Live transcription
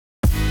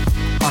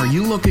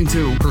you looking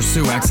to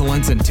pursue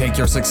excellence and take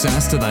your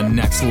success to the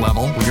next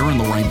level? Well, you're in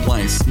the right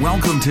place.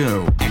 Welcome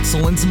to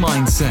Excellence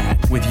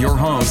Mindset with your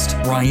host,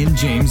 Ryan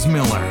James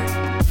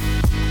Miller.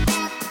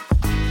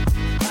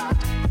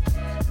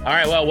 All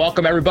right, well,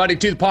 welcome everybody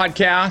to the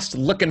podcast.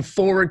 Looking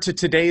forward to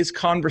today's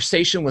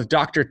conversation with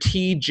Dr.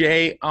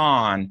 TJ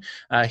Ahn.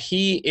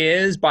 He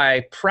is,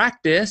 by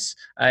practice,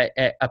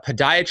 a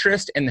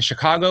podiatrist in the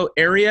Chicago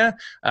area,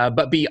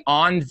 but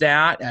beyond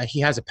that, he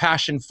has a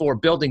passion for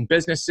building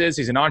businesses.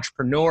 He's an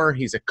entrepreneur.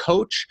 He's a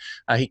coach.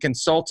 He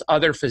consults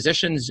other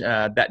physicians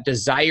that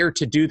desire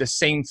to do the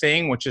same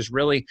thing, which is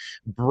really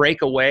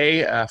break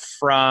away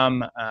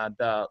from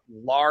the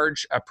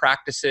large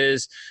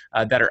practices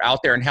that are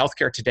out there in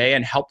healthcare today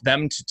and help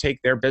them to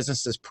take their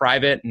businesses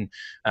private. And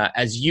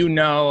as you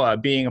know,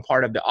 being a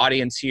part of the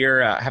audience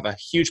here, I have a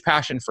huge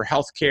passion for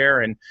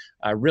healthcare and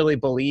really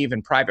believe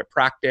in private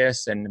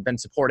practice and been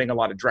supporting a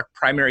lot of direct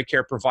primary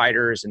care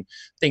providers and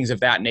things of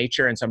that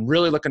nature. And so I'm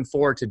really looking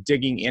forward to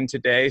digging in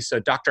today.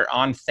 So Dr.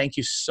 Ahn, thank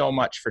you so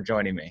much for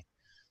joining me.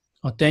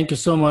 Well, thank you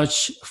so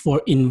much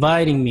for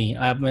inviting me.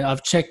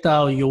 I've checked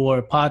out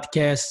your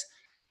podcast.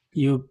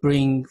 You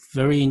bring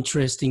very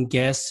interesting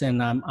guests,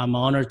 and I'm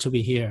honored to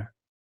be here.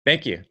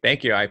 Thank you.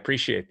 Thank you. I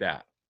appreciate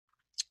that.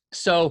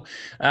 So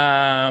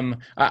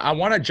I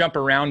want to jump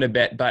around a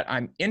bit, but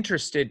I'm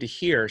interested to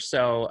hear.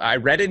 So I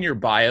read in your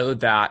bio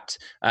that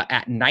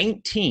at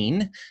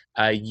 19,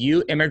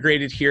 you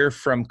immigrated here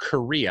from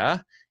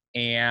Korea.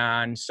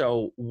 And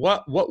so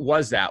what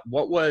was that?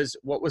 What was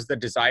the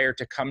desire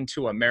to come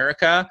to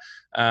America?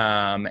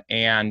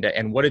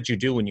 And what did you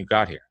do when you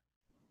got here?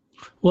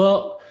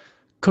 Well,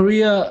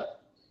 Korea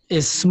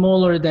is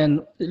smaller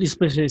than,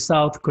 especially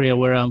South Korea,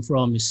 where I'm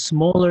from, is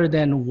smaller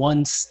than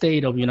one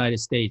state of United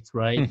States,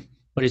 right?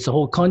 But it's a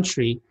whole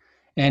country,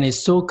 and it's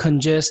so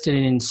congested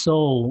in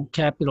Seoul,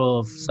 capital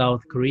of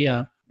South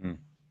Korea.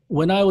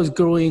 When I was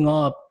growing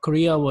up,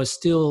 Korea was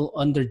still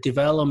under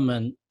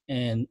development,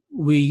 and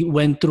we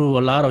went through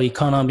a lot of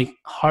economic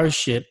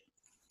hardship,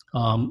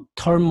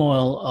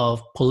 turmoil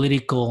of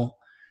political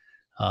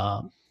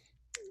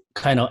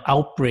kind of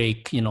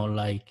outbreak,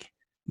 like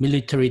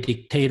military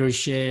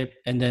dictatorship,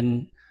 and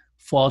then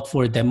fought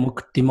for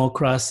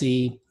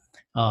democracy.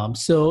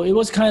 So it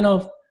was kind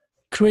of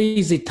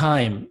crazy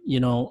time,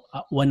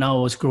 when I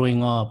was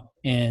growing up,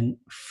 and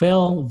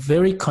felt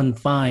very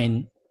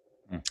confined.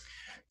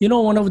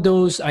 One of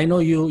those, I know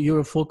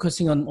you're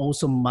focusing on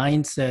also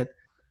mindset.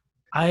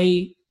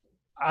 I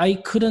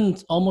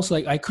couldn't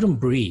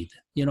breathe.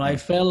 I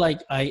felt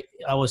like I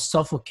was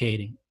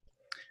suffocating.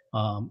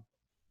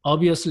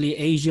 Obviously,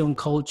 Asian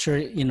culture,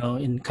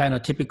 in kind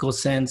of typical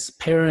sense,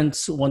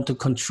 parents want to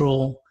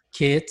control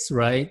kids,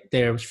 right?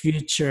 Their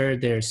future,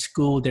 their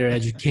school, their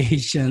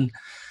education.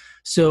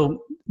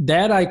 So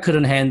that I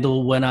couldn't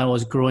handle when I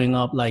was growing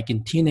up, like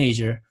in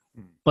teenager.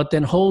 But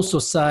then whole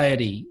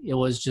society, it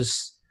was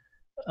just,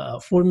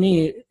 for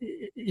me,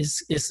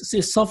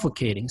 it's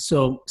suffocating.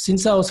 So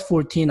since I was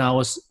 14, I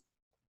was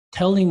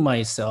telling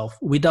myself,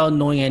 without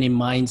knowing any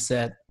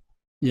mindset,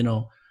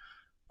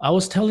 I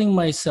was telling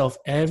myself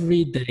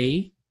every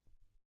day,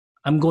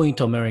 I'm going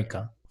to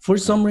America. For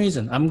some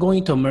reason, I'm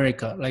going to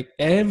America, like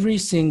every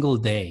single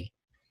day.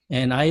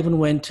 And I even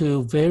went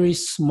to very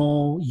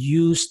small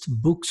used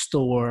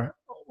bookstore,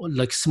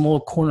 like small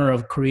corner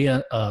of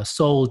Korea,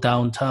 Seoul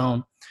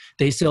downtown.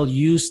 They sell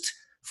used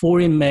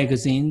foreign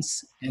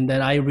magazines. And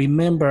then I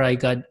remember I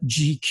got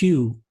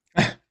GQ.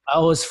 I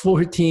was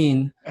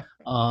 14.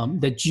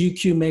 The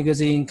GQ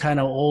magazine kind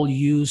of all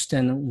used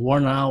and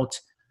worn out.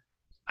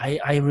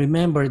 I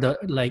remember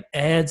the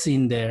ads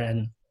in there,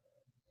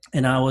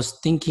 and I was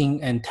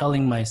thinking and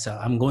telling myself,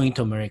 I'm going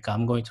to America.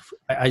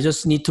 I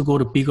just need to go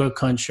to bigger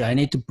country. I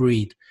need to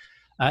breathe.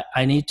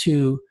 I need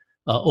to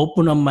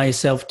open up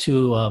myself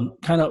to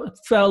kind of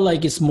felt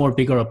like it's more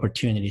bigger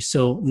opportunity.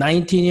 So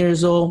 19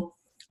 years old,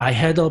 I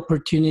had the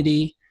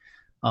opportunity.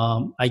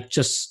 I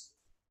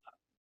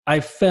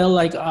felt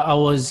like I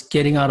was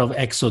getting out of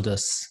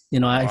Exodus.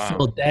 I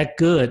felt that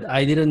good.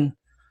 I didn't.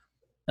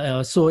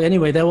 So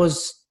anyway, that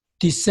was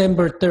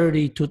December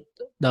 30 to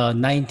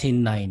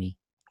 1990.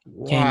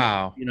 Wow. Came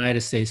to the United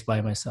States by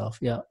myself.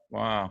 Yeah.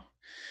 Wow.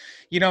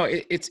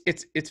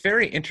 It's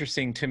very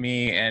interesting to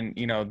me. And,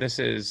 this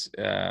is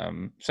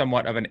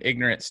somewhat of an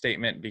ignorant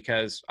statement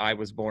because I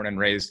was born and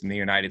raised in the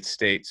United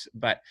States.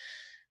 But,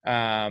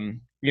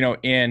 in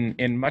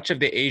much of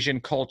the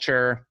Asian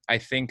culture, I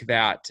think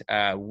that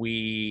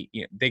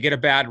they get a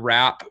bad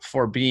rap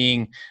for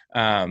being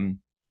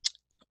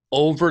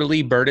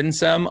overly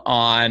burdensome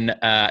on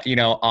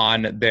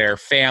their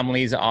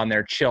families, on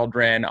their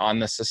children, on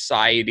the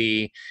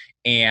society,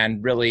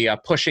 and really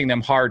pushing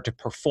them hard to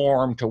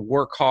perform, to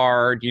work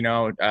hard,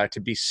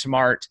 to be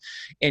smart.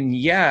 And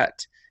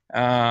yet,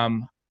 I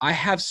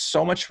have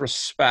so much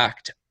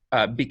respect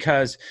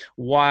because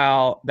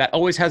while that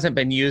always hasn't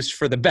been used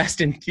for the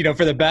best,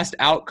 for the best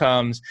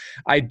outcomes,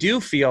 I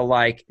do feel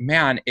like,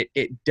 man,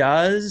 it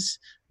does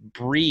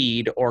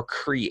breed or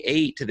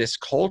create this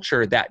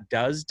culture that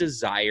does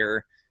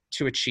desire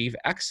to achieve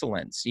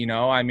excellence.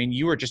 I mean,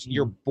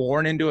 you're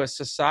born into a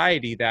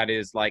society that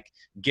is like,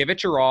 give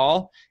it your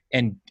all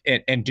and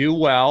do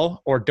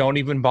well, or don't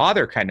even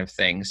bother kind of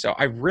thing. So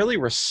I really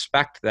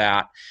respect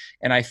that.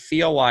 And I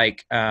feel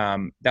like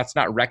that's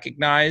not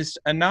recognized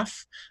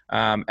enough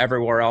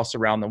everywhere else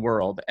around the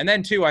world. And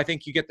then too, I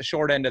think you get the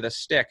short end of the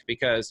stick,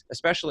 because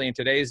especially in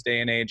today's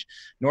day and age,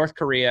 North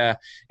Korea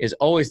is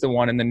always the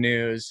one in the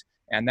news.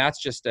 And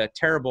that's just a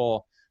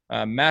terrible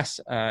mess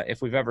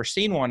if we've ever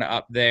seen one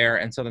up there.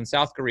 And so then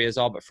South Korea is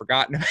all but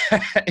forgotten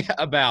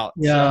about.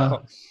 Yeah.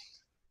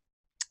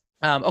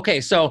 So, okay,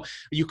 so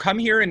you come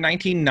here in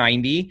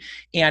 1990,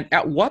 and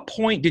at what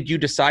point did you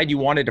decide you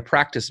wanted to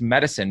practice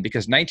medicine?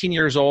 Because 19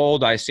 years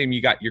old, I assume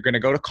you're going to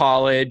go to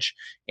college.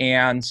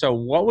 And so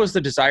what was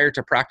the desire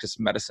to practice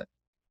medicine?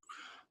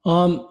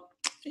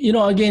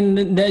 Again,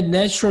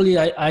 naturally,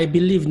 I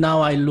believe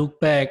now I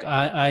look back,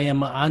 I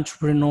am an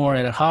entrepreneur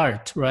at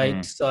heart,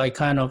 right? So I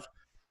kind of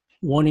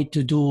wanted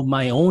to do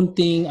my own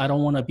thing. I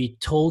don't want to be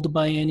told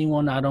by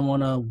anyone. I don't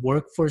want to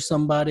work for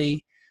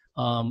somebody.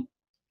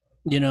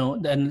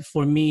 Then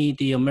for me,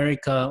 the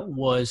America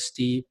was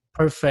the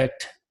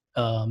perfect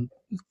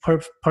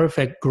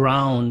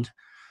ground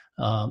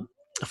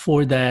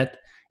for that.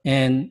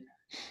 And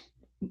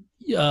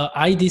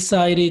I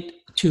decided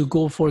to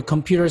go for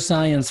computer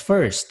science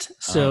first.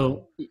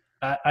 So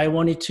I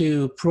wanted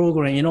to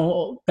program.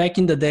 Back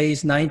in the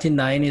days,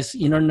 1990s,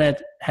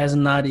 internet has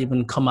not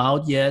even come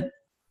out yet.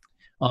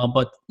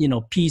 But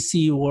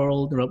PC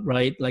world,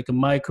 right? Like a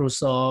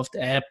Microsoft,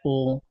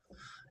 Apple,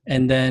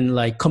 and then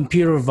like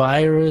computer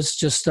virus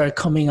just start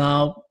coming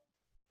out,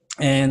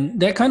 and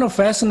that kind of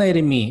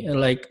fascinated me.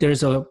 Like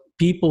there's a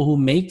people who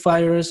make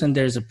virus, and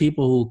there's a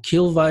people who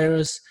kill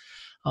virus.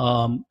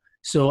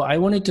 So I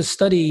wanted to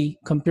study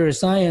computer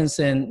science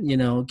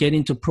and get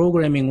into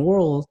programming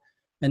world.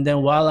 And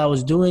then while I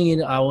was doing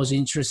it, I was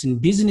interested in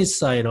business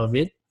side of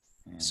it.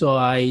 So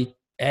I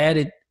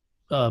added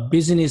a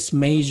business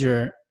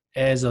major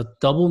as a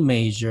double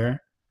major.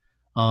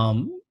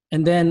 And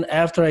then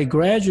after I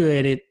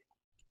graduated,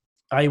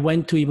 I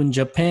went to even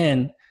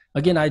Japan.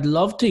 Again, I'd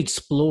love to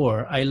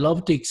explore. I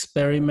love to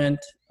experiment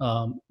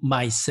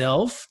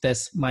myself.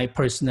 That's my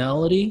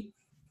personality.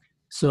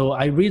 So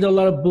I read a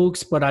lot of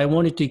books, but I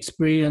wanted to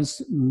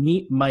experience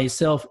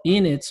myself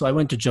in it. So I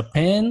went to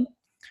Japan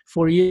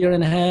for a year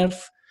and a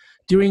half.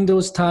 During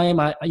those time,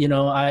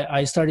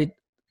 I started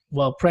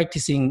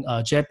practicing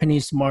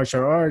Japanese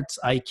martial arts,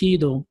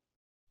 Aikido.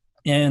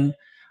 And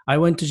I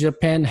went to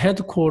Japan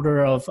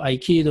headquarters of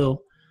Aikido,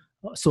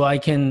 so I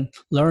can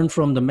learn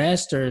from the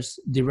masters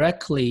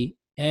directly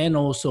and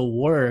also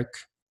work.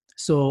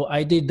 So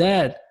I did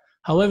that.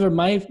 However,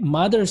 my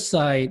mother's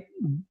side,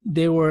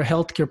 they were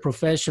healthcare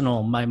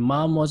professional. My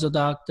mom was a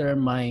doctor.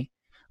 My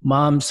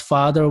mom's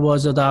father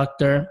was a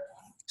doctor.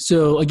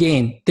 So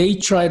again, they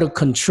try to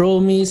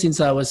control me since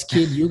I was a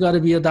kid. You got to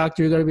be a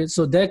doctor. You got to be.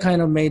 So that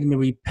kind of made me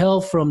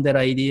repel from that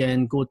idea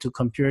and go to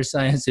computer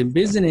science and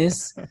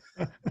business.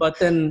 But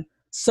then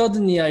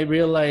suddenly I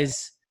realized,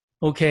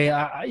 okay,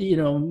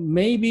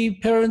 maybe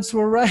parents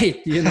were right.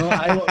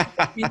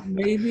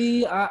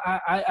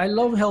 I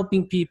love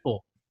helping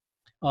people.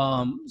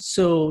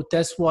 So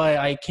that's why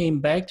I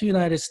came back to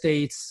United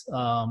States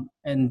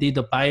and did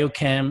the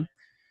biochem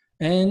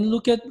and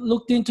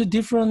looked into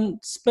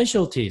different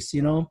specialties,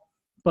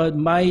 But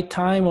my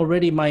time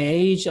already, my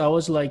age, I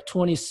was like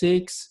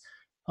 26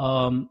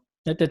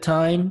 at the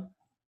time.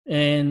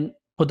 And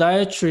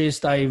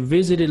podiatrist, I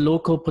visited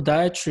local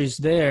podiatrists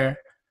there.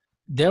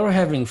 They were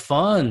having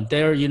fun.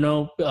 They're,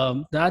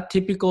 not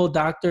typical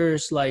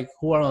doctors like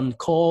who are on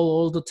call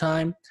all the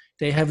time.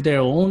 They have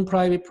their own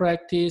private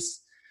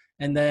practice.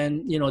 And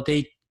then,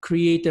 they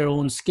create their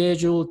own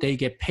schedule. They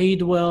get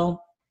paid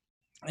well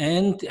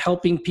and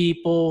helping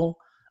people.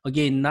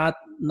 Again, not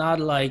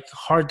like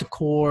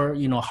hardcore,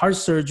 heart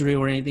surgery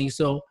or anything.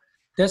 So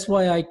that's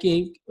why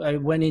I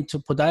went into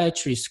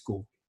podiatry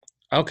school.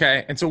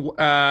 Okay. And so,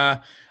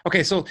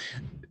 so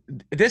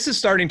this is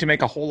starting to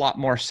make a whole lot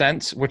more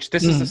sense, which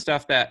this is the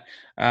stuff that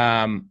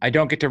I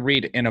don't get to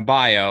read in a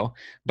bio,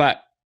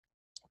 but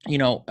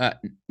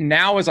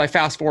now as I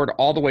fast forward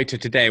all the way to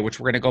today, which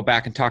we're going to go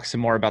back and talk some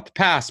more about the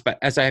past, but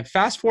as I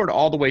fast forward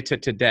all the way to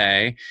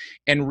today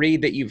and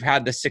read that you've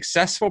had the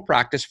successful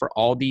practice for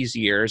all these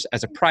years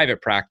as a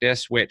private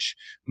practice, which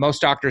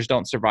most doctors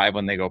don't survive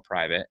when they go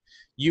private.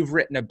 You've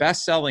written a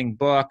best-selling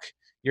book.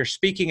 You're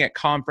speaking at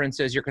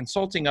conferences, you're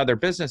consulting other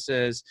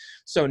businesses.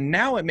 So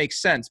now it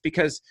makes sense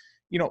because,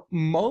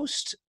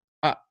 most,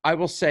 I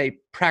will say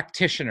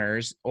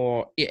practitioners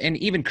and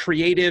even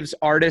creatives,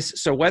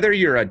 artists. So whether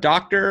you're a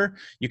doctor,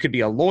 you could be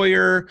a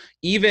lawyer,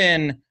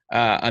 even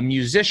a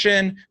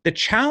musician, the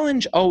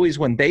challenge always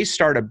when they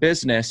start a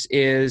business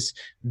is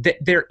that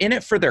they're in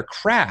it for their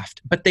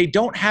craft, but they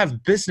don't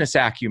have business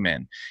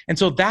acumen. And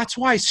so that's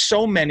why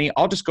so many,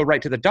 I'll just go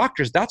right to the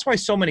doctors. That's why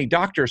so many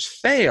doctors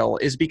fail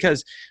is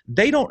because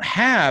they don't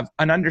have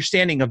an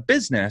understanding of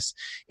business.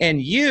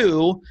 And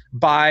you,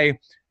 by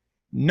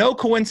no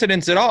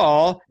coincidence at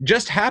all,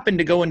 just happened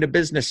to go into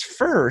business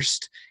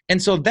first.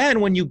 And so then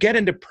when you get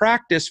into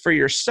practice for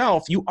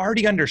yourself, you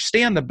already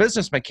understand the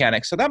business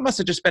mechanics. So that must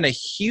have just been a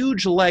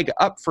huge leg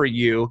up for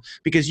you,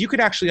 because you could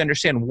actually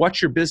understand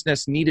what your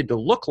business needed to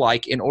look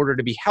like in order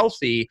to be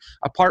healthy,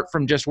 apart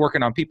from just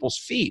working on people's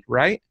feet,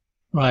 right?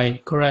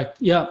 Right, correct.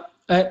 Yeah.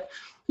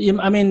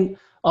 I mean,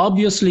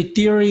 obviously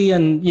theory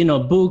and,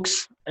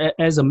 books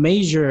as a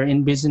major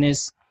in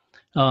business,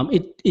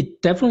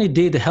 it definitely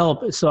did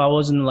help. So I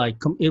wasn't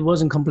it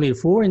wasn't completely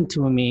foreign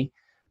to me.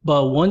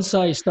 But once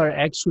I start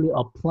actually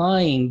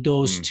applying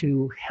those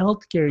to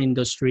healthcare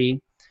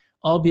industry,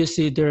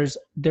 obviously there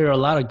are a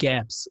lot of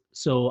gaps.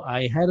 So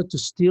I had to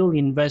still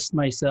invest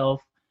myself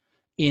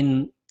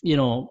in,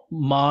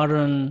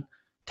 modern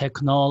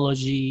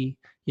technology,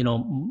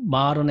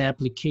 modern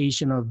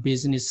application of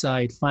business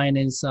side,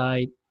 finance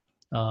side,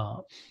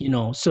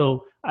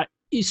 so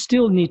I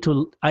still needed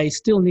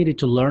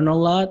to learn a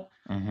lot.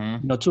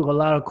 Took a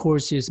lot of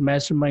courses,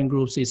 mastermind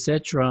groups,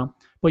 etc.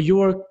 But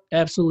you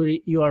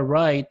are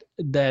right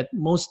that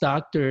most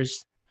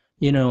doctors,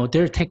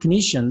 they're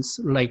technicians,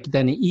 like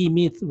the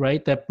E-Myth,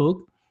 right? That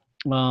book,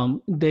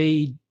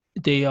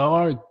 they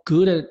are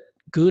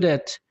good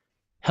at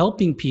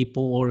helping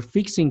people or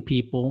fixing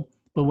people.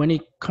 But when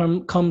it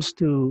comes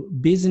to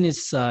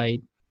business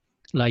side,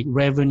 like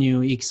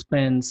revenue,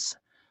 expense,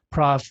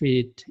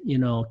 profit,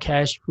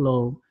 cash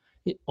flow,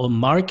 or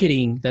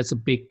marketing, that's a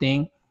big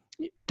thing.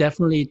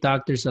 Definitely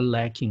doctors are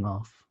lacking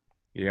off.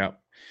 Yeah.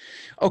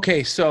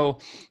 Okay, so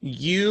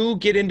you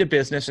get into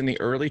business in the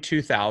early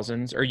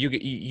 2000s, or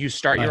you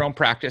start your own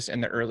practice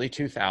in the early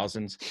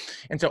 2000s.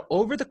 And so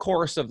over the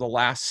course of the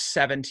last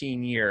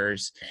 17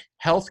 years,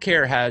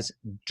 healthcare has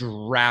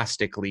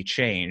drastically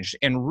changed.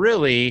 And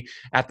really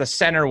at the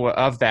center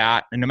of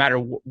that, and no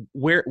matter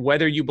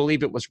whether you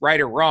believe it was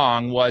right or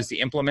wrong, was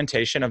the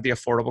implementation of the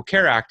Affordable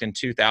Care Act in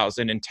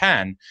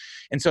 2010.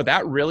 And so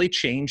that really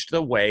changed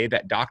the way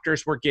that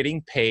doctors were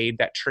getting paid,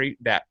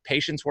 that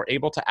patients were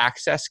able to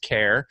access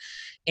care.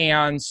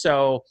 And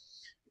so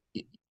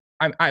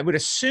I would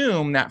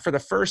assume that for the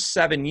first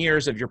 7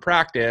 years of your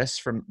practice,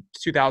 from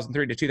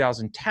 2003 to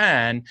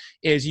 2010,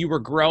 is you were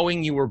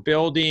growing, you were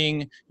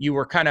building, you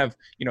were kind of,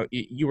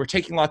 you were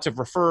taking lots of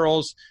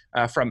referrals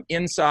from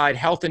inside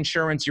health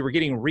insurance. You were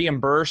getting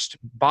reimbursed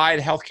by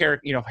the healthcare,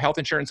 health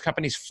insurance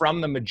companies from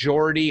the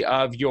majority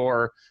of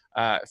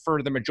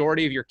for the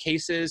majority of your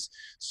cases.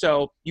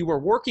 So you were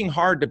working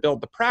hard to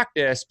build the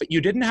practice, but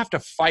you didn't have to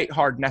fight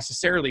hard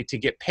necessarily to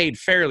get paid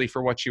fairly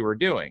for what you were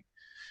doing.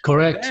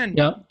 Correct. Then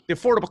yeah. The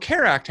Affordable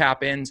Care Act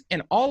happens,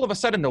 and all of a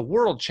sudden the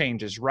world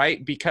changes,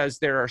 right? Because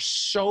there are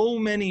so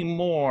many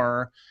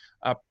more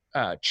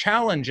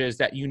challenges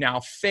that you now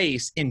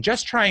face in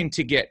just trying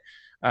to get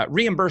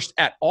reimbursed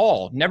at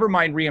all, never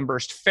mind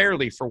reimbursed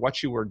fairly for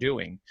what you were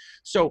doing.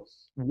 So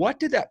what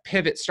did that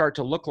pivot start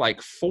to look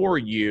like for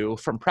you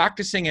from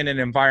practicing in an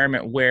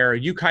environment where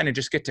you kind of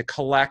just get to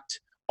collect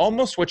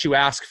almost what you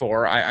ask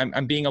for?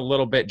 I'm being a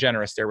little bit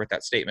generous there with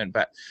that statement,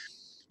 but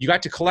you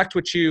got to collect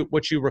what you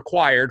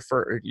required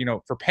for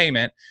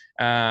payment,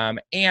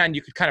 and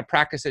you could kind of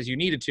practice as you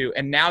needed to.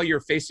 And now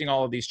you're facing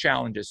all of these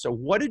challenges. So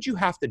what did you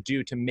have to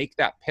do to make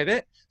that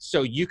pivot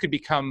so you could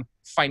become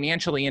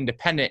financially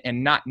independent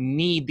and not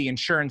need the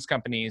insurance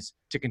companies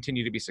to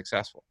continue to be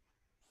successful?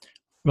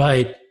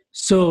 Right.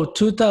 So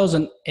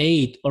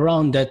 2008,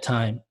 around that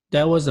time,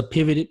 that was a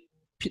pivot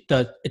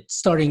that it's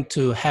starting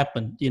to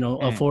happen.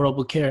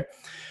 Affordable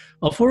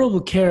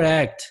Care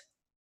Act.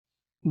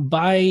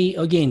 By,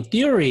 again,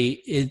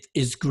 theory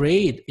is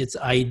great. It's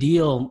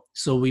ideal.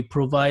 So we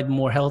provide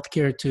more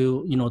healthcare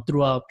to,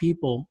 throughout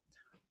people,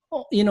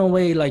 in a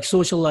way like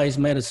socialized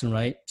medicine,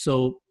 right?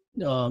 So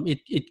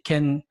it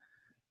can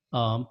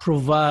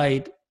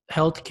provide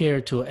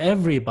healthcare to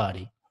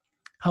everybody.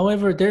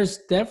 However, there's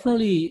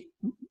definitely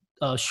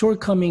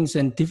shortcomings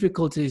and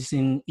difficulties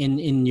in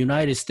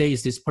United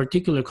States, this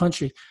particular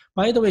country.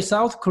 By the way,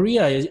 South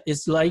Korea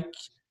is like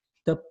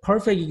the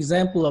perfect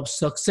example of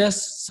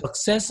success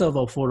of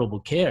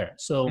affordable care.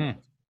 So,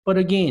 but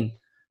again,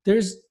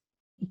 there's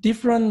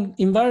different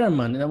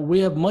environment, and we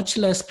have much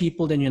less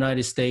people than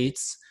United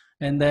States.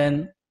 And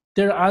then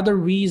there are other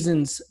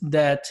reasons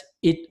that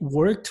it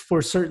worked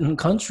for certain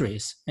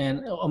countries,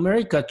 and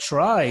America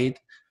tried.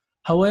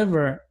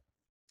 However,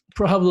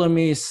 problem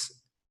is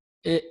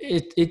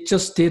it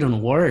just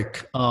didn't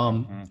work.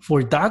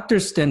 For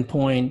doctor's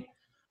standpoint,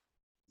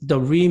 the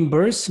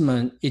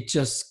reimbursement, it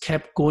just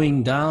kept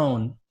going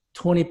down,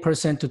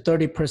 20% to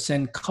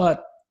 30%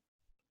 cut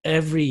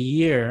every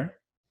year.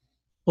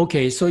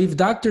 Okay, so if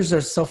doctors are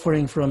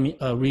suffering from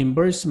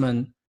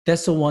reimbursement,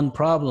 that's the one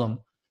problem.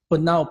 But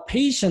now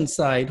patient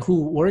side,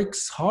 who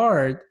works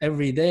hard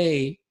every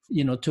day,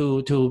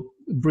 to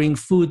bring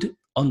food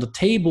on the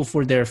table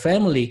for their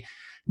family.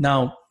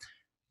 Now,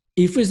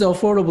 if it's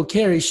affordable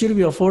care, it should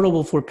be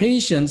affordable for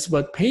patients,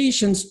 but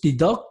patients'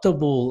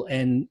 deductible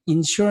and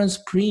insurance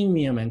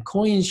premium and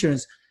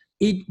co-insurance,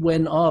 it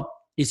went up.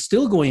 It's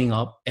still going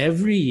up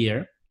every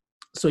year.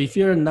 So if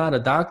you're not a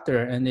doctor,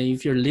 and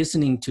if you're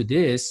listening to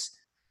this,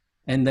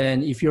 And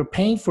then if you're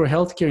paying for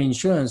healthcare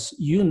insurance,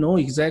 you know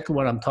exactly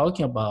what I'm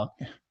talking about.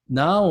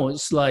 Now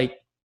it's like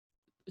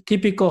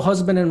typical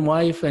husband and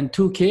wife and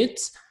 2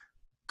 kids.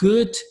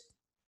 Good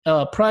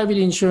private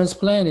insurance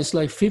plan is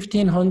like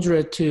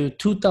 $1,500 to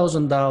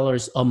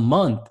 $2,000 a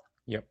month.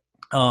 Yep.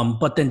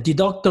 But then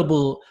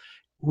deductible,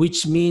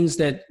 which means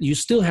that you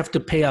still have to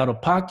pay out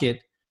of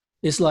pocket,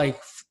 is like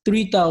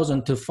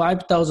 $3,000 to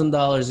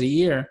 $5,000 a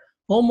year.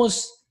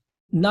 Almost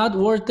not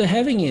worth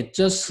having it.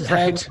 Just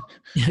have,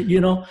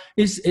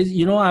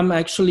 I'm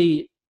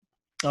actually,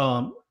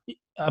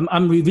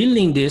 I'm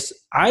revealing this.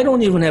 I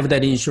don't even have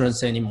that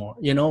insurance anymore,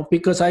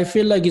 because I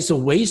feel like it's a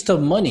waste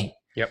of money.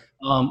 Yep.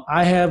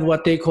 I have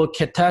what they call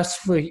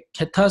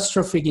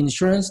catastrophic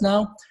insurance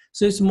now.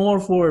 So it's more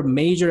for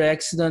major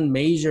accident,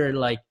 major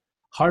like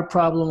heart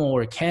problem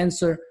or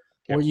cancer,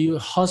 or you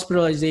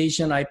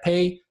hospitalization, I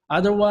pay.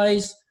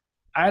 Otherwise,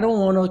 I don't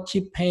want to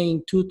keep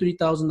paying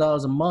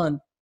 $2,000-$3,000 a month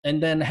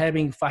and then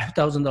having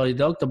 $5,000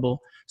 deductible.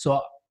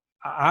 So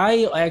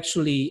I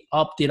actually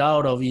opted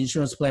out of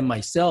insurance plan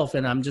myself,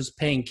 and I'm just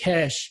paying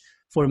cash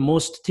for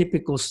most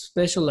typical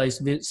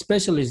specialist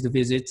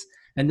visits,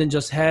 and then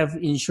just have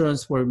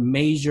insurance for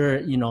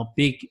major,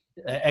 big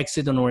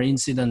accident or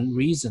incident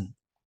reason.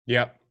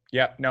 Yep.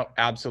 No,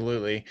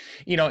 absolutely.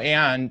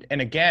 And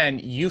again,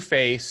 you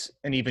face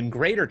an even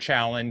greater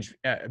challenge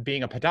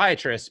being a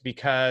podiatrist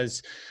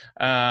because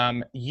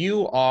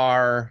you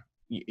are,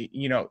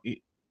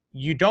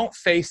 you don't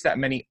face that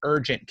many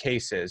urgent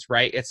cases,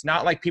 right? It's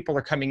not like people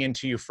are coming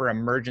into you for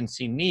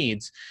emergency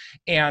needs.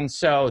 And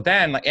so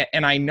then,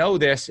 and I know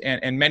this,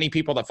 and many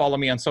people that follow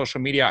me on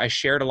social media, I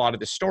shared a lot of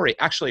this story.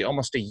 Actually,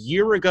 almost a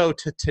year ago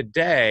to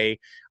today,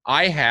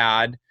 I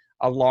had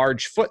a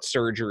large foot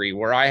surgery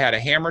where I had a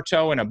hammer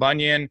toe and a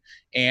bunion,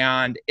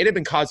 and it had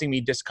been causing me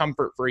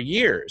discomfort for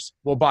years.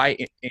 Well, by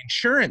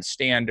insurance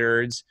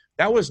standards,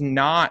 that was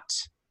not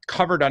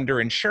covered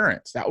under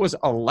insurance. That was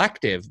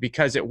elective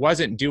because it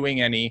wasn't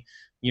doing any,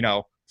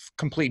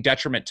 complete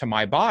detriment to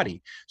my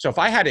body. So if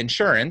I had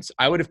insurance,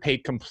 I would have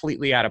paid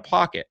completely out of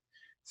pocket.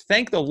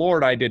 Thank the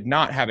Lord I did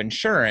not have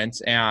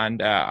insurance,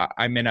 and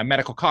I'm in a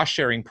medical cost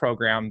sharing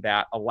program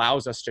that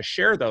allows us to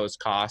share those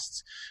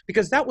costs,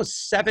 because that was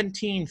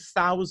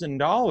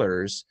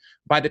 $17,000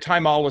 by the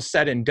time all was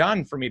said and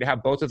done for me to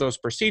have both of those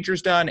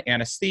procedures done,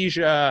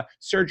 anesthesia,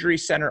 surgery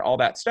center, all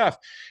that stuff.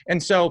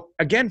 And so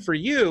again, for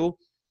you,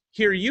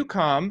 here you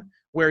come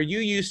where you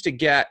used to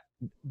get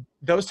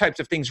those types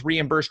of things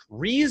reimbursed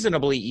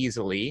reasonably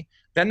easily.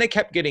 Then they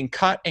kept getting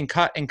cut and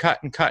cut and cut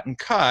and cut and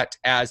cut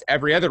as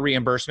every other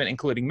reimbursement,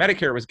 including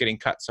Medicare, was getting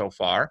cut so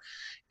far.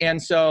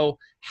 And so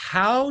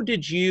how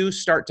did you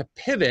start to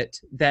pivot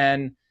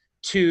then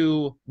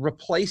to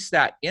replace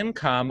that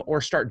income or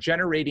start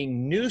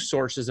generating new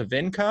sources of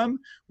income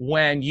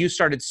when you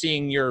started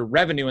seeing your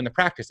revenue in the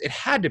practice? It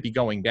had to be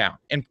going down,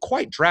 and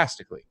quite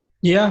drastically.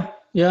 Yeah.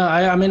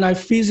 I mean, I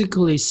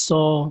physically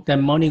saw that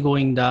money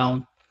going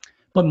down.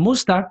 But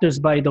most doctors,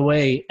 by the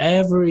way,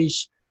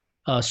 average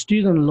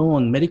student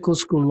loan, medical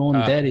school loan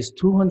debt is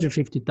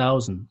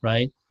 $250,000,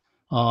 right?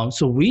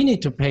 So we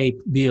need to pay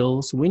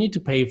bills, we need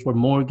to pay for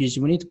mortgage,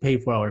 we need to pay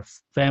for our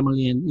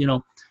family, and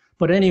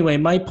But anyway,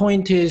 my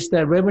point is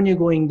that revenue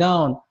going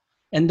down.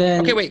 And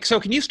then, okay, wait. So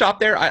can you stop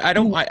there? I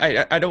don't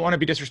want to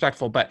be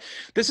disrespectful, but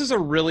this is a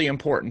really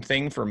important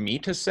thing for me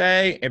to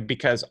say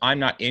because I'm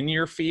not in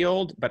your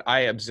field, but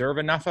I observe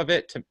enough of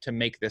it to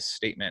make this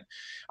statement.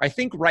 I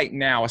think right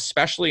now,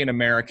 especially in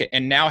America,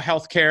 and now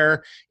healthcare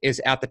is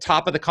at the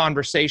top of the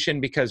conversation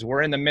because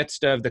we're in the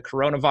midst of the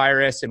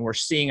coronavirus and we're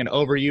seeing an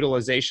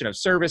overutilization of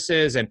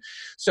services. And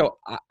so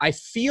I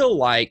feel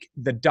like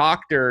the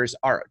doctors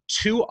are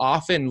too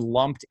often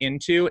lumped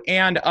into,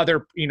 and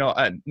other,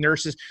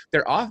 nurses,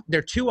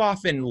 they're too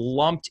often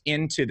lumped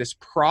into this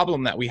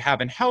problem that we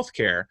have in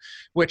healthcare,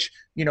 which,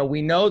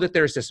 we know that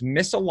there's this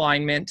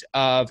misalignment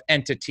of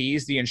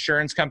entities, the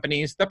insurance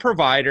companies, the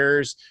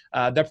providers,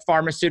 the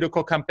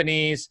pharmaceutical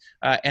companies,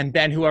 and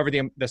then whoever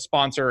the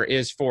sponsor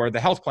is for the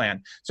health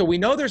plan. So we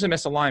know there's a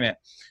misalignment,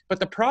 but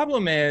the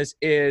problem is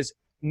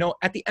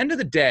at the end of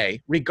the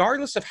day,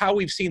 regardless of how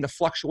we've seen the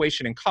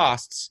fluctuation in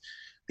costs,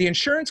 the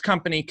insurance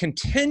company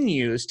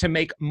continues to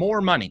make more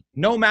money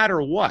no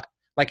matter what.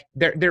 Like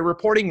they're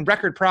reporting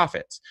record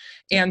profits.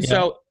 And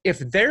so if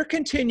they're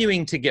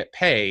continuing to get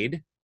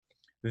paid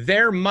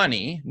their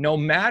money, no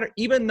matter,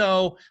 even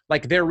though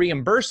like they're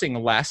reimbursing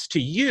less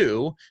to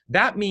you,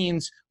 that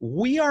means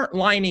we aren't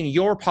lining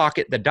your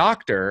pocket, the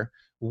doctor,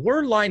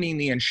 we're lining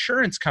the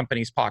insurance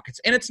company's pockets.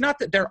 And it's not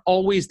that they're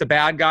always the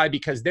bad guy,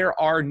 because there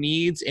are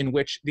needs in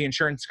which the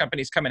insurance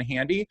companies come in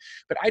handy.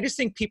 But I just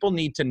think people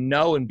need to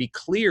know and be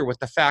clear with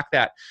the fact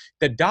that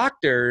the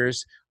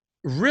doctors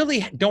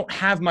really don't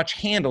have much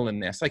handle in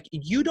this. Like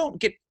you don't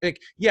get,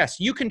 like, yes,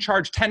 you can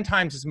charge 10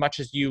 times as much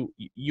as you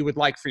would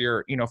like for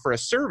your, for a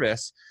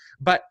service,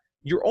 but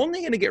you're only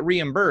going to get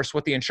reimbursed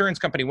what the insurance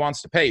company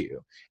wants to pay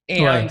you.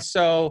 And Right.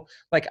 so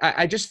like,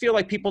 I just feel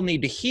like people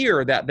need to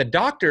hear that the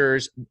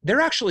doctors,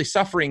 they're actually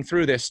suffering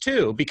through this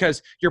too,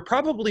 because you're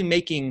probably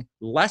making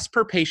less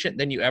per patient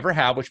than you ever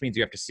have, which means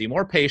you have to see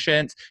more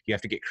patients. You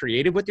have to get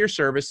creative with your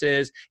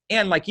services.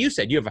 And like you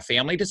said, you have a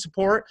family to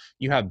support,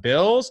 you have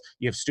bills,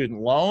 you have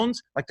student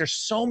loans. Like there's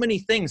so many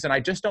things. And I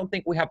just don't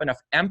think we have enough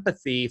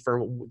empathy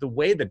for the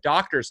way the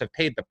doctors have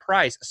paid the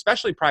price,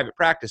 especially private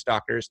practice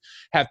doctors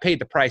have paid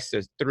the price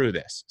through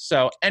this.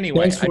 So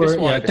anyway, I just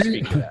wanted to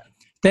speak to that.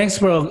 Thanks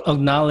for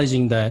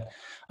acknowledging that.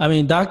 I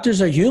mean,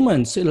 doctors are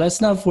humans.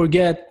 Let's not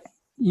forget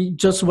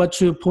just what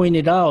you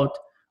pointed out.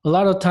 A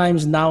lot of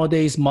times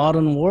nowadays,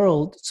 modern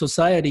world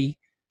society,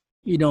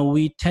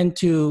 we tend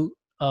to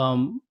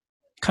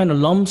kind of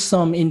lump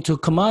sum into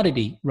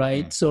commodity,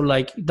 right? So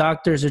like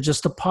doctors are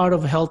just a part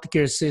of a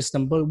healthcare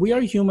system, but we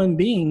are human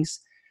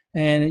beings,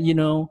 and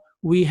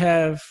we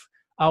have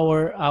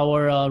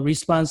our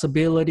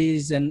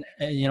responsibilities and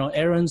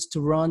errands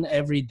to run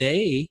every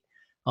day,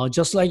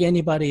 just like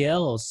anybody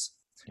else.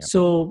 Yep.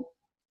 So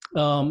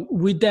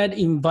with that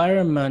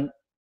environment,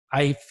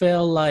 I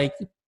felt like,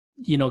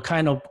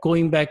 kind of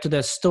going back to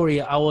that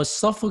story, I was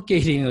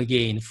suffocating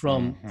again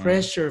from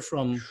pressure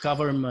from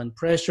government,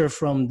 pressure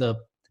from the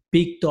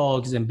big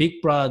dogs and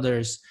big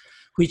brothers,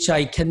 which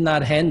I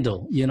cannot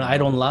handle. I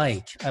don't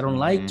like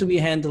to be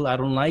handled. I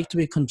don't like to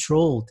be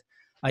controlled.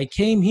 I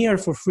came here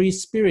for free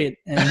spirit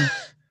and,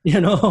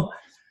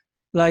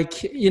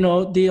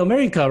 the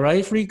America,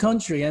 right? Free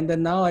country. And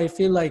then now I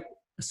feel like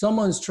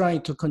someone's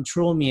trying to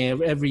control me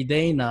every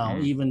day now,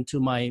 even to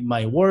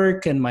my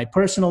work and my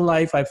personal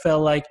life. I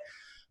felt like,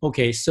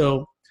 okay,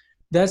 so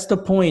that's the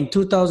point.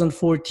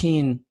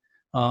 2014,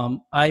 I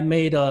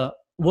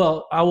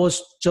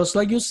was just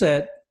like you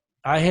said,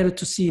 I had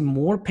to see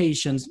more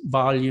patients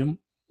volume,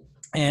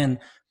 and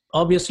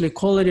obviously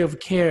quality of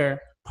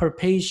care per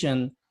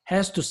patient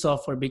has to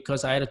suffer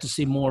because I had to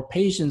see more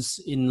patients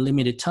in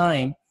limited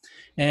time,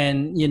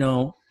 and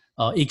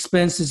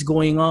expenses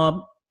going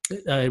up,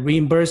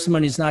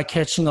 reimbursement is not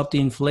catching up the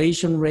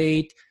inflation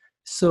rate.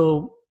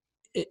 So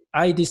that's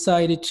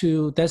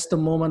the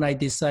moment I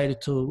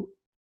decided to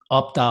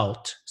opt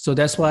out. So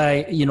that's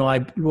why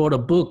I wrote a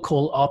book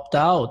called Opt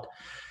Out,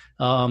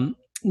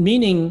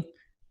 meaning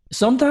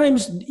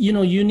sometimes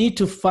you need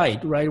to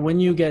fight, right? When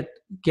you get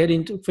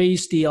into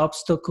face the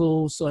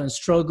obstacles and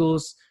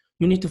struggles,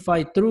 you need to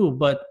fight through.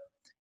 But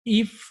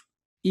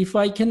if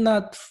I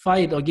cannot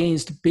fight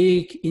against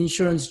big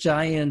insurance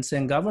giants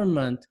and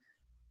government,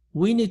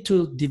 we need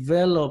to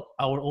develop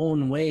our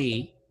own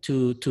way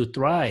to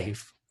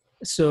thrive.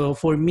 So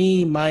for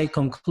me, my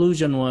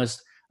conclusion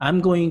was I'm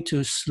going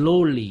to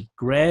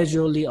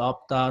gradually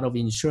opt out of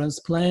insurance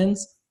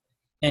plans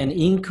and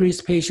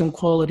increase patient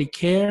quality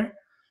care,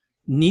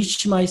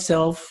 niche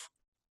myself,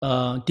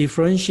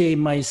 differentiate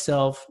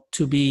myself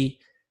to be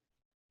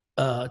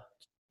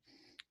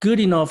good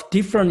enough,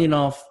 different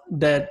enough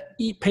that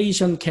each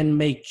patient can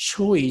make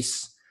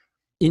choice.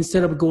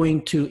 Instead of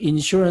going to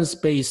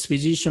insurance-based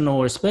physician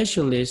or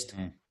specialist,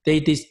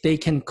 they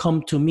can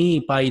come to me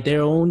by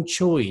their own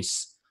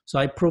choice. So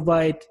I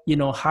provide,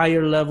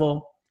 higher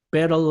level,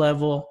 better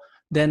level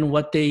than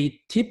what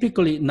they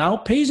typically, now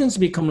patients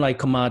become like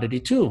commodity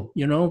too,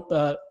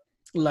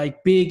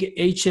 like big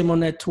HMO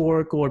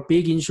network or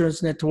big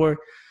insurance network,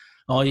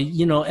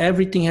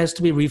 everything has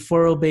to be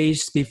referral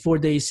based before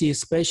they see a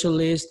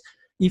specialist.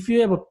 If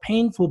you have a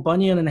painful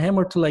bunion and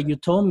hemorrhoid, like you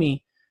told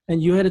me,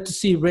 and you had to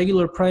see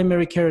regular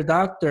primary care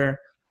doctor,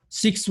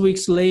 6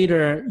 weeks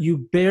later,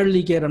 you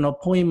barely get an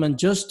appointment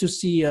just to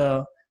see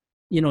a,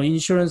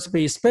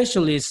 insurance-based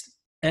specialist.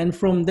 And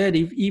from that,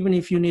 even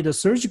if you need a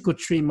surgical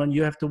treatment,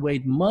 you have to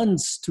wait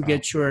months to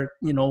get your,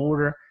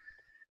 order.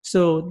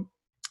 So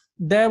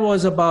that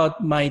was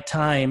about my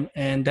time.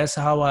 And that's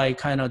how I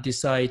kind of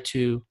decide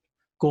to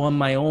go on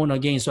my own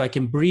again so I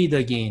can breathe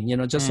again,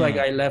 just like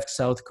I left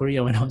South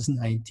Korea when I was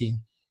 19.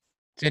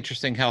 It's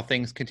interesting how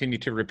things continue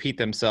to repeat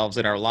themselves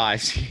in our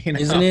lives.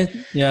 Isn't it?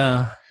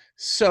 Yeah.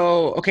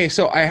 So, okay.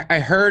 So I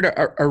heard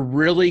a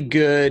really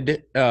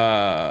good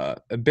a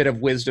bit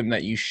of wisdom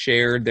that you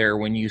shared there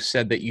when you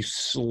said that you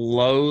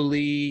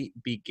slowly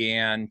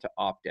began to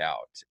opt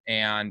out.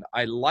 And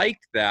I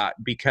liked that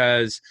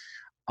because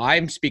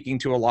I'm speaking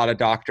to a lot of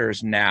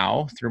doctors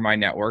now through my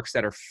networks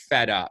that are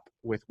fed up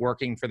with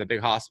working for the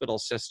big hospital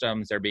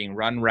systems. They're being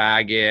run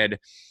ragged.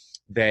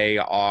 They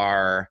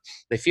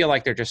feel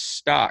like they're just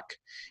stuck.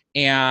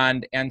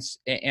 And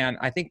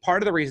I think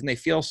part of the reason they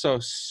feel so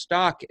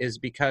stuck is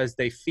because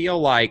they feel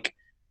like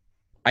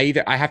I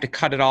have to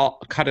cut it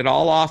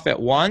all off at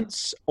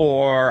once,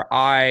 or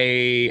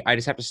I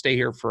just have to stay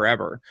here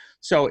forever.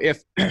 So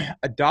if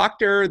a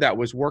doctor that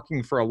was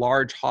working for a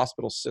large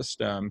hospital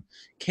system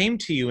came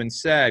to you and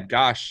said,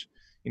 gosh,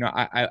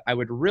 I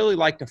would really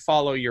like to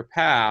follow your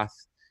path,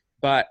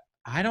 but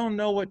I don't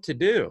know what to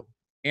do.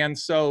 And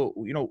so,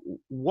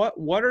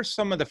 what are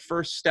some of the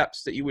first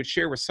steps that you would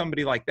share with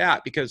somebody like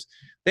that? Because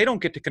they don't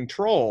get to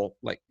control,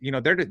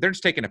 they're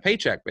just taking a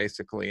paycheck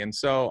basically. And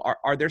so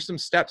are there some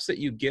steps that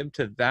you give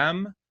to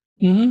them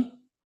Mm-hmm.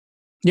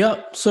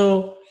 Yeah.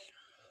 So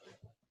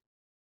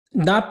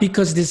not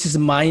because this is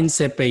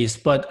mindset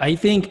based, but I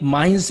think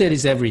mindset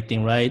is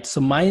everything, right? So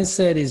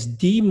mindset is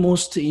the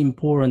most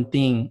important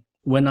thing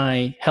when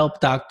I help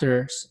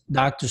doctors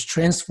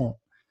transform.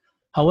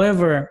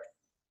 However,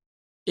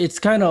 it's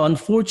kind of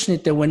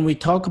unfortunate that when we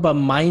talk about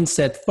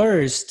mindset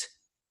first,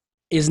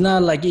 it's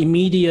not like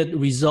immediate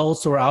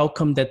results or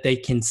outcome that they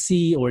can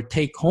see or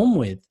take home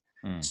with.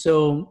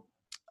 So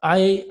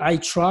I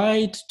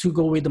tried to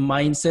go with the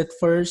mindset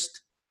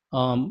first,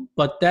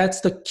 but that's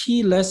the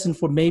key lesson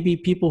for maybe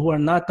people who are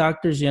not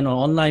doctors,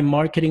 online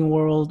marketing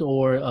world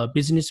or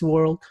business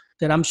world.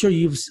 That I'm sure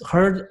you've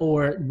heard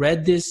or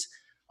read this.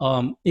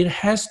 It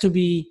has to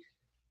be.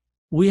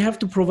 We have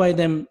to provide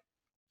them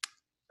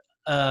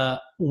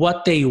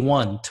what they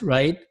want,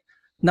 right?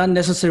 Not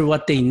necessarily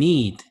what they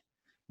need,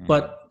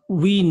 but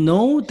we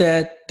know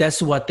that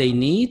that's what they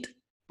need.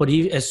 But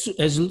as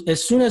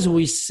soon as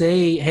we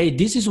say, hey,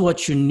 this is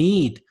what you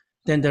need,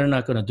 then they're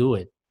not going to do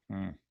it.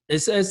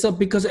 It's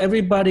because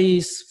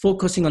everybody's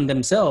focusing on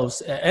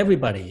themselves.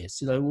 Everybody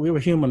is. We're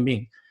human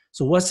beings.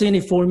 So what's in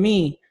it for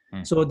me?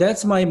 So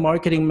that's my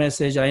marketing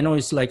message. I know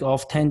it's like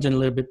off tangent a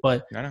little bit,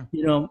 but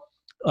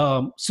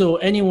so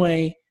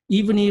anyway,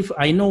 even if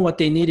I know what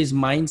they need is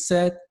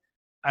mindset,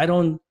 I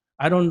don't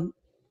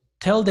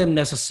tell them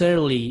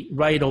necessarily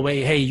right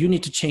away, hey, you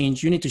need to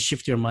change, you need to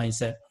shift your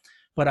mindset.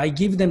 But I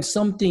give them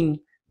something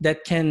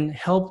that can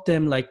help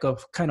them, like a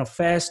kind of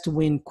fast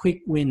win,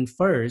 quick win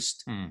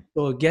first.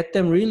 So get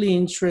them really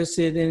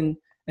interested in,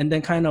 and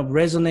then kind of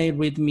resonate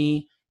with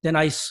me. Then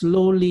I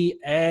slowly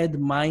add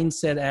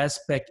mindset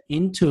aspect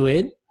into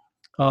it.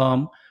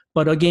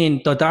 But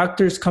again, the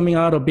doctors coming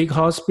out of big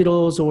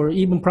hospitals or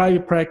even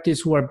private practice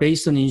who are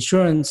based on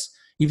insurance,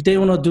 if they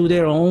want to do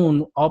their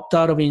own opt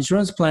out of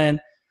insurance plan,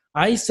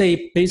 I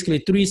say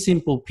basically 3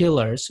 simple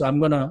pillars.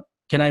 So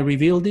can I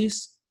reveal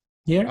this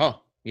here?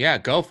 Oh, yeah,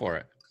 go for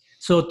it.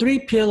 So 3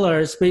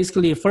 pillars,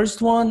 basically,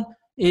 first one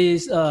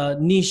is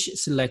niche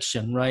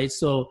selection, right?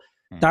 So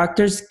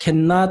doctors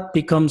cannot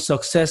become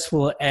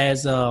successful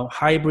as a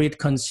hybrid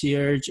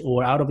concierge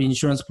or out of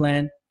insurance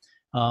plan,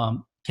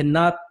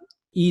 cannot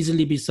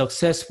easily be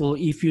successful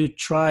if you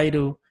try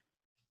to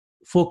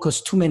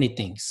focus too many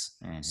things.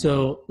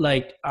 So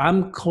like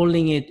I'm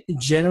calling it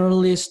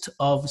generalist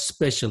of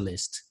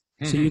specialist.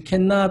 So you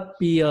cannot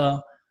be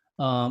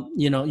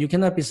you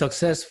cannot be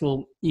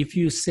successful if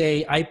you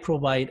say I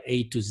provide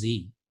A to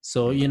Z.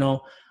 So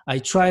I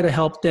try to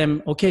help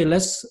them. Okay,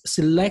 let's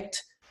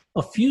select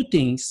a few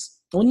things,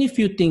 only a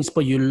few things,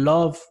 but you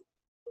love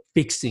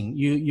fixing.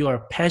 You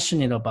are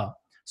passionate about.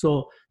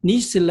 So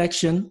niche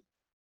selection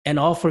and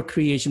offer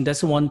creation.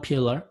 That's one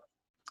pillar.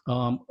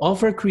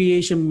 Offer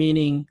creation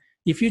meaning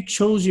if you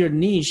chose your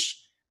niche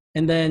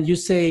and then you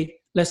say,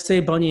 let's say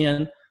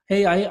bunion,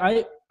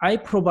 hey, I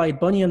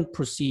provide bunion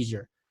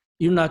procedure.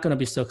 You're not going to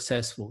be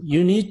successful.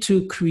 You need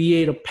to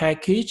create a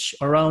package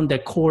around the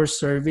core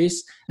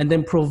service and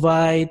then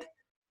provide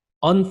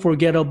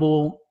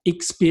unforgettable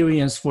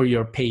experience for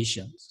your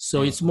patients.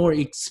 So it's more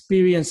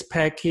experience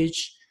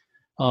package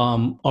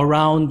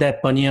around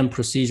that bunion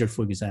procedure,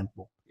 for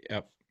example.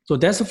 Yep. So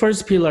that's the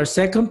first pillar.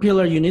 Second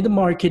pillar, you need the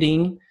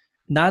marketing,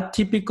 not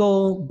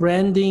typical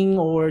branding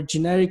or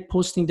generic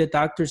posting that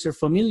doctors are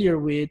familiar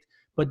with,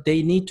 but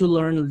they need to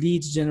learn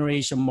leads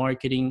generation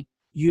marketing,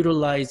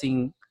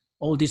 utilizing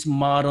all this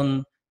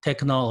modern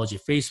technology,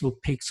 Facebook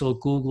Pixel,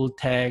 Google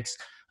Tags,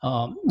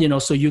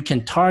 so you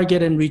can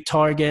target and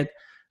retarget,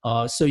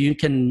 so you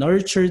can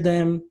nurture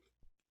them,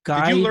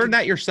 guide. Did you learn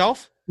that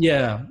yourself?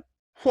 Yeah.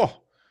 Whoa.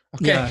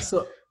 Okay. Yeah.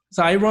 So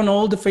I run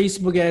all the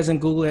Facebook ads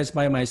and Google ads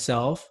by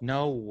myself.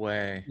 No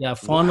way. Yeah,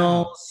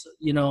 funnels,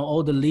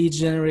 all the lead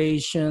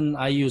generation.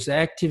 I use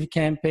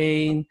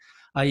ActiveCampaign.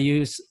 I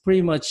use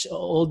pretty much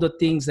all the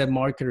things that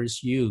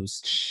marketers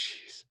use. Jeez.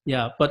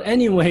 Yeah, but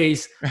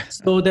anyways,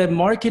 so the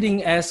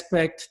marketing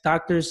aspect,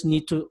 doctors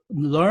need to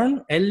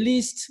learn at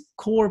least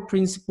core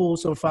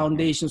principles or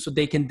foundations so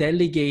they can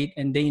delegate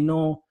and they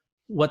know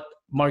what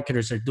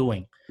marketers are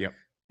doing. Yep.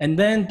 And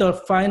then the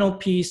final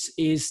piece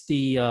is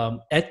the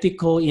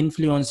ethical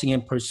influencing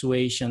and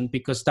persuasion,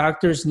 because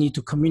doctors need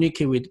to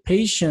communicate with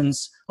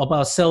patients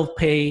about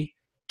self-pay,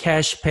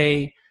 cash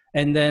pay,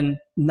 and then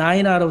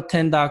 9 out of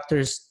 10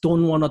 doctors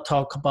don't want to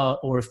talk about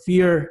or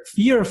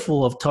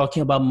fearful of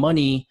talking about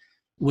money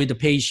with the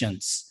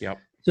patients. Yep.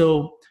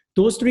 So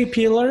those 3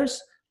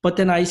 pillars, but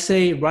then I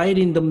say right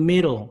in the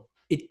middle,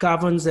 it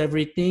governs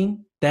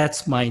everything.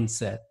 That's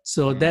mindset.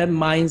 So that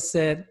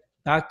mindset,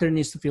 doctor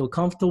needs to feel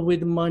comfortable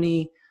with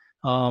money.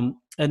 And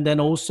then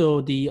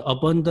also the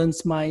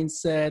abundance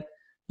mindset,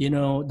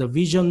 the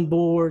vision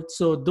board.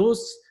 So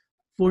those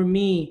for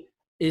me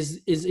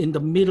is in the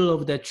middle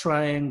of that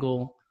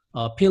triangle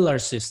pillar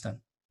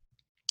system.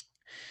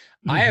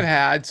 I have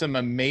had some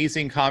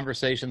amazing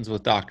conversations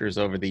with doctors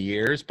over the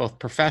years, both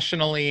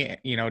professionally,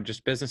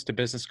 just business to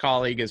business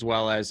colleague, as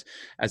well as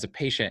a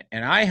patient.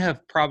 And I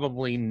have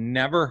probably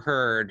never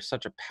heard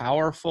such a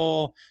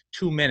powerful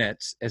 2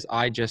 minutes as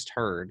I just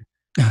heard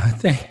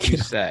Thank you.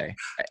 You say,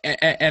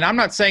 and I'm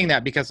not saying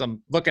that because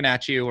I'm looking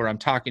at you or I'm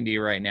talking to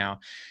you right now.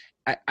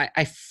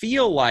 I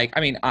feel like,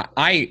 I mean,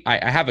 I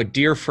have a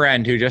dear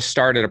friend who just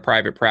started a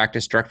private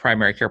practice, direct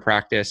primary care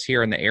practice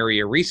here in the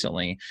area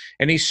recently,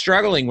 and he's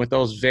struggling with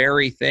those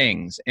very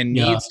things and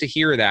Yeah. needs to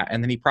hear that.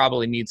 And then he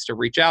probably needs to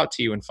reach out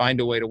to you and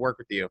find a way to work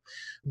with you.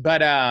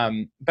 But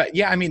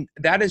yeah, I mean,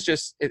 that is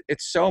just,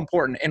 it's so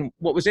important. And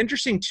what was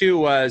interesting too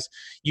was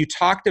you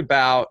talked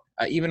about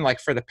even like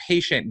for the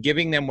patient,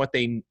 giving them what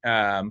they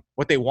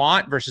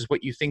want versus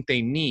what you think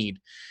they need.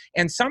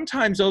 And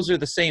sometimes those are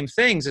the same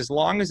things as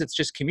long as it's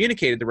just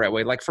communicated the right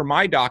way. Like for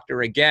my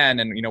doctor, again,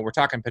 and, you know, we're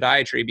talking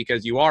podiatry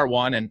because you are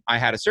one and I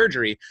had a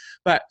surgery,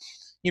 but,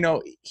 you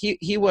know,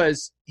 he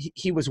was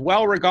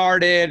well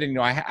regarded and, you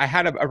know, I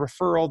had a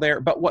referral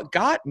there. But what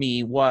got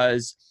me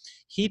was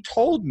he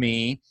told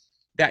me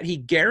that he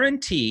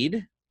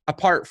guaranteed,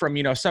 apart from,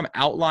 you know, some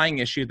outlying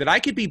issue, that I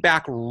could be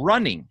back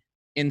running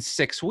in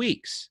 6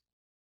 weeks.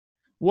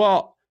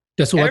 Well,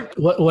 that's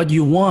what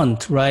you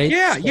want, right?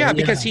 Yeah, So, yeah,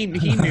 because he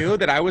knew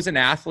that I was an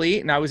athlete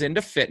and I was into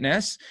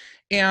fitness.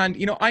 And,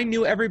 you know, I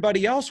knew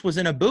everybody else was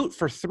in a boot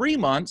for 3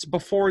 months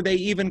before they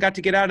even got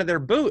to get out of their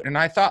boot. And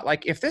I thought,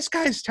 like, if this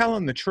guy's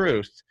telling the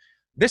truth,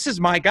 this is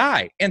my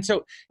guy. And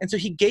so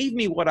he gave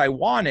me what I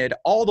wanted,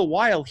 all the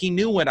while he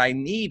knew what I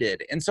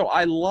needed. And so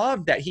I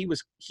loved that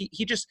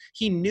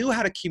he knew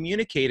how to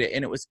communicate it,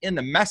 and it was in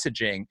the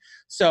messaging.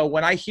 So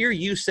when I hear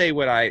you say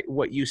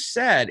what you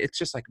said, it's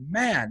just like,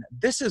 man,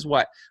 this is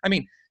what, I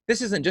mean,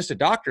 this isn't just a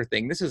doctor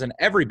thing. This is an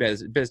every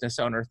business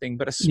owner thing,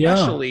 but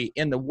especially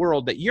in the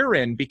world that you're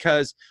in,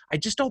 because I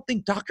just don't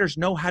think doctors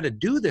know how to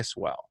do this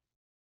well.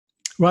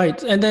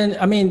 Right. And then,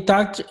 I mean,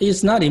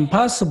 it's not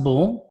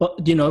impossible,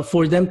 but, you know,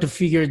 for them to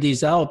figure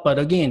this out. But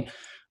again,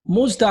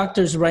 most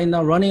doctors right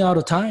now running out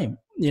of time.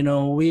 You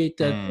know,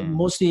 the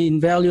mostly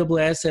invaluable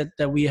asset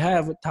that we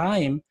have,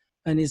 time,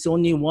 and it's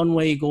only one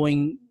way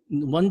going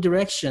in one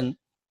direction,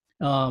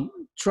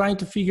 trying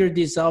to figure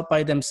this out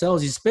by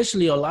themselves,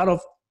 especially a lot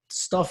of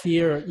stuff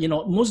here. You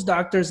know, most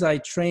doctors I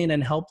train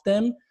and help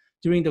them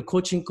during the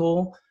coaching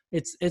call,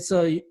 it's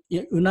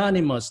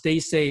unanimous. They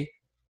say,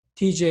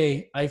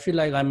 TJ, I feel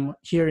like I'm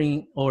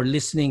hearing or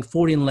listening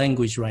foreign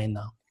language right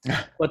now.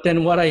 But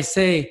then what I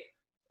say,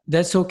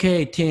 that's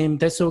okay, Tim.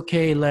 That's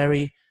okay,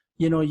 Larry.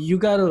 You know, you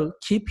got to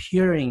keep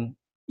hearing,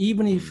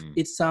 even if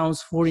it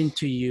sounds foreign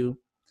to you,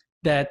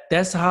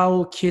 that's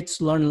how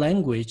kids learn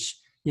language.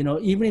 You know,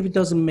 even if it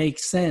doesn't make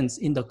sense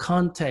in the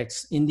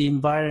context, in the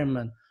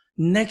environment.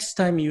 Next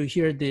time you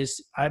hear this,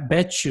 I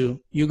bet you're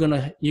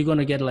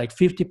gonna get like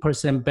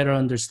 50% better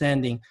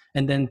understanding.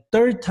 And then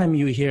third time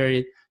you hear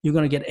it, you're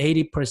going to get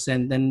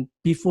 80%. Then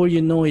before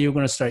you know it, you're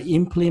going to start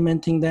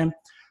implementing them.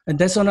 And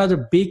that's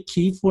another big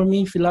key for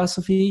me,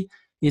 philosophy,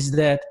 is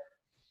that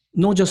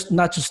not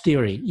just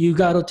theory. You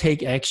got to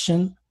take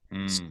action.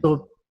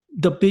 So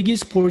the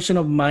biggest portion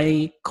of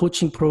my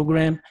coaching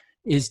program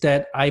is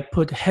that I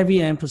put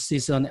heavy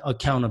emphasis on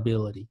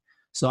accountability.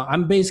 So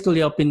I'm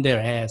basically up in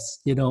their ass,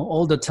 you know,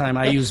 all the time.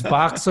 I use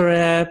Boxer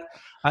app.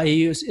 I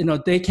use, you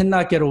know, they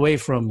cannot get away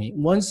from me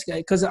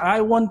because I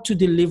want to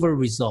deliver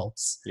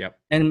results. Yep.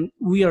 And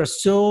we are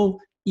so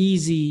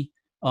easy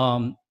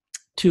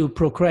to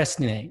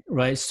procrastinate,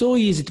 right? So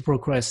easy to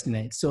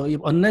procrastinate. So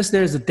unless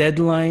there's a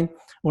deadline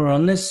or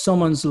unless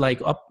someone's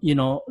like up, you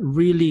know,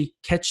 really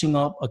catching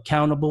up,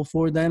 accountable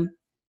for them,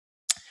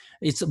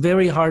 it's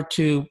very hard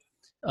to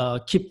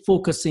keep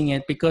focusing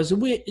it because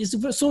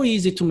it's so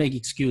easy to make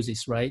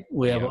excuses, right?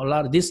 We have a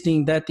lot of this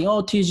thing, that thing.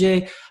 Oh,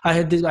 TJ, I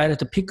had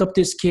to pick up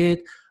this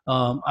kid.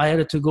 I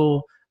had to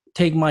go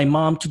take my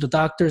mom to the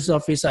doctor's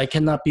office. I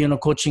cannot be on a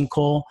coaching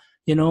call.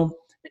 You know,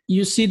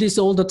 you see this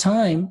all the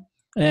time.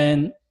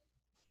 And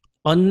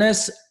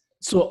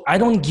so I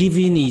don't give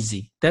in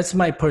easy. That's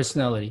my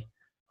personality.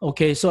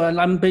 Okay, so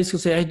I'm basically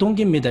saying, hey, don't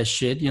give me that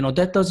shit. You know,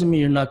 that doesn't mean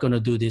you're not going to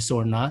do this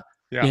or not.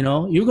 Yeah. You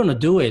know, you're going to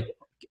do it.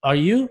 Are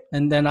you?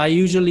 And then I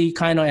usually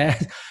kind of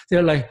ask,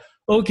 they're like,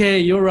 okay,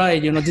 you're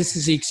right. You know, this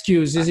is the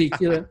excuse.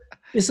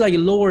 It's like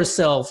lower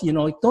self, you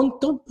know, don't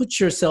put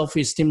your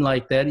self-esteem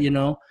like that, you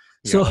know?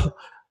 Yeah. So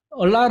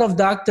a lot of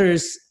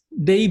doctors,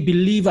 they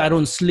believe I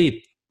don't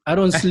sleep. I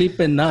don't sleep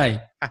at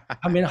night.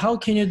 I mean, how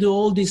can you do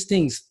all these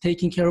things,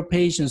 taking care of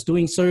patients,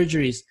 doing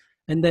surgeries,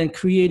 and then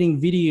creating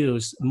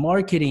videos,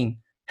 marketing,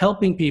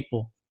 helping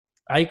people?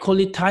 I call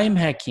it time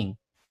hacking.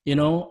 You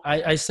know,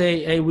 I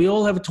say, hey, we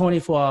all have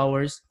 24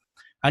 hours.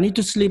 I need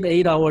to sleep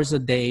 8 hours a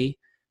day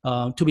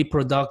to be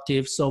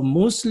productive. So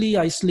mostly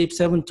I sleep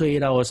 7 to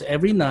 8 hours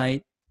every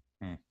night.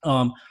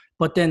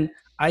 But then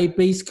I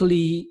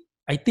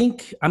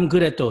think I'm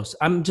good at those.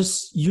 I'm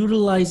just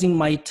utilizing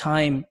my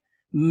time,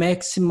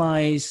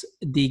 maximize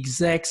the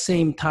exact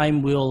same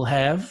time we all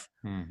have,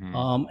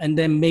 and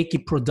then make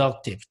it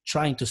productive,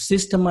 trying to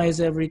systemize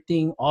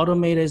everything,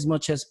 automate as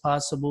much as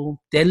possible,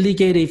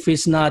 delegate if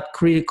it's not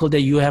critical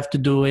that you have to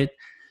do it.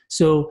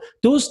 So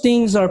those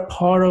things are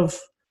part of,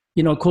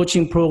 you know,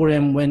 coaching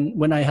program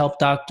when I help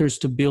doctors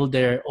to build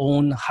their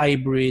own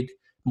hybrid,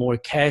 more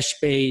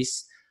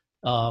cash-based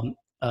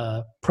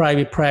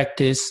private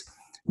practice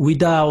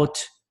without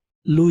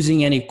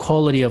losing any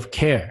quality of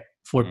care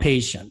for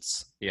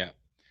patients. Yeah.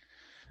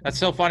 That's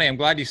so funny. I'm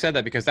glad you said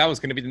that, because that was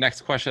going to be the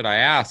next question I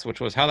asked,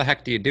 which was, how the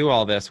heck do you do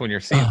all this when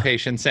you're seeing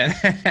patients and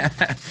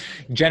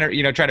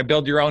trying to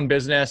build your own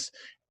business,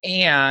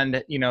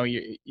 and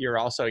you're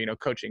also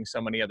coaching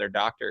so many other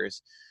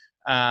doctors.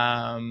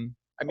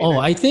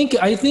 I think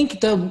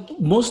the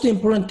most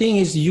important thing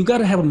is you got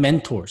to have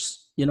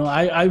mentors.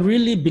 I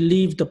really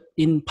believe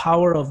in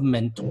power of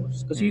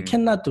mentors, because you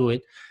cannot do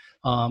it.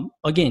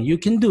 Again, you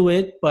can do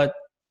it, but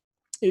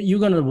you're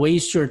going to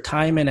waste your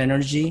time and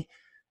energy.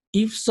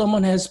 If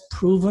someone has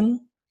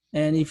proven,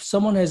 and if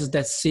someone has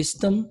that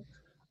system,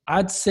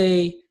 I'd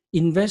say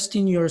invest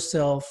in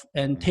yourself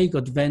and take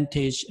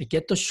advantage,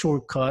 get the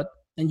shortcut,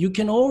 and you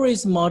can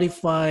always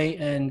modify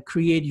and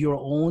create your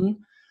own,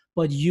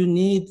 but you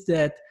need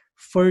that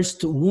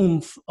first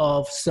woof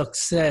of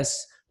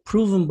success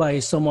proven by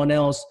someone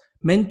else,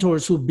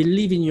 mentors who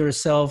believe in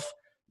yourself,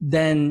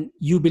 then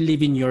you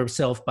believe in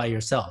yourself by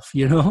yourself,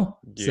 Yeah.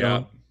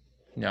 So.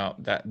 No,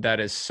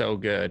 that is so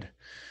good.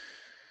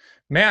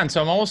 Man,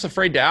 so I'm almost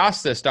afraid to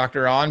ask this,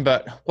 Dr. Ahn,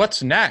 but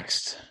what's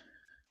next?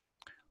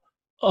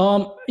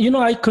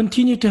 I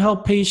continue to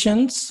help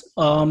patients,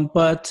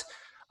 but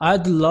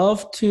I'd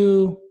love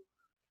to,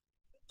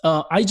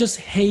 I just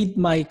hate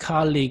my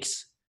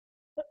colleagues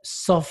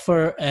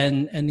suffer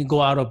and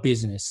go out of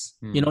business.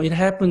 It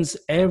happens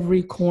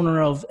every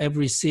corner of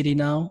every city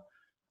now.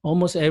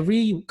 Almost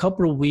every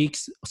couple of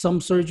weeks, some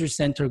surgery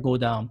center go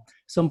down,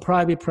 some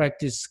private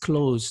practice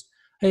closed.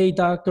 Hey,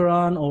 Dr.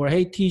 Ahn, or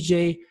hey,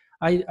 TJ,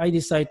 I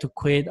decide to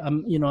quit.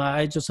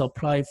 I just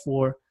apply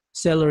for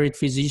salaried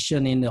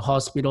physician in the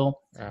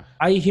hospital.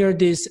 I hear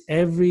this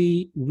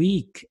every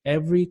week,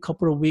 every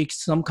couple of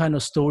weeks, some kind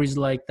of stories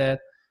like that.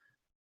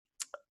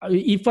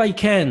 If I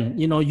can,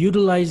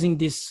 utilizing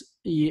this,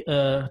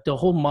 the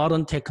whole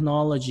modern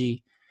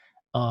technology,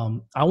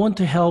 I want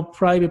to help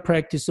private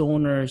practice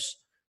owners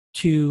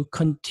to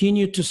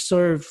continue to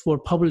serve for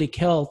public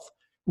health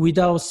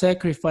without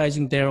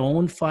sacrificing their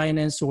own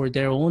finance or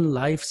their own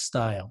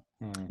lifestyle.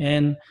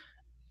 And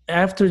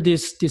after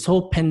this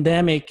whole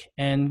pandemic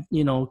and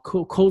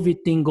COVID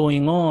thing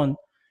going on,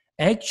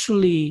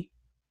 actually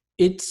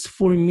it's,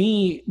 for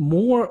me,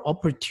 more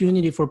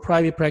opportunity for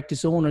private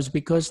practice owners,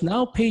 because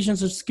now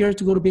patients are scared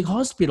to go to big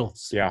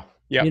hospitals. Yeah.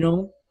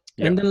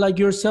 And then, like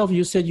yourself,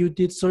 you said you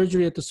did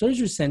surgery at the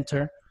surgery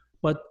center,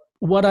 but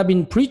what I've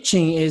been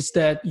preaching is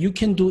that you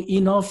can do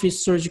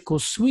in-office surgical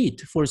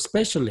suite for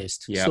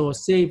specialists. So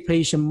save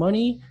patient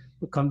money,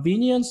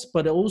 convenience,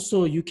 but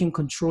also you can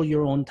control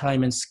your own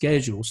time and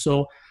schedule.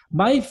 So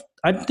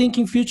I'm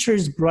thinking future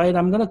is bright.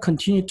 I'm going to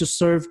continue to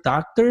serve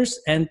doctors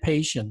and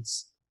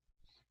patients.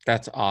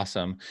 That's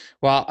awesome.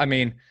 Well,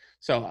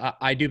 so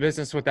I do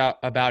business with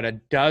about a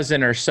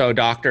dozen or so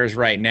doctors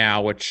right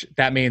now, which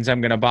that means I'm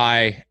going to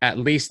buy at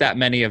least that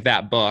many of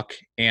that book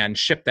and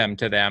ship them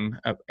to them.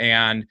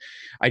 And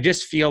I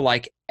just feel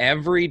like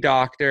every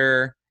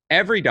doctor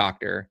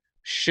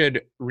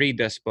should read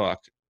this book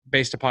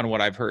based upon what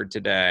I've heard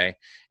today.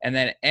 And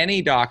then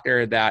any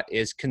doctor that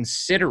is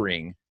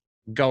considering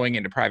going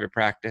into private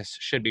practice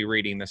should be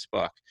reading this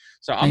book.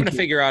 So I'm going to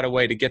figure out a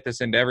way to get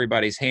this into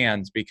everybody's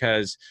hands,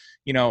 because,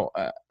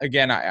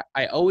 again,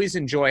 I always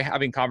enjoy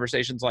having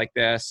conversations like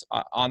this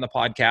on the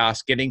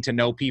podcast, getting to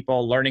know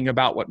people, learning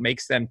about what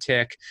makes them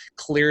tick.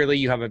 Clearly,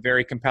 you have a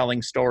very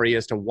compelling story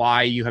as to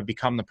why you have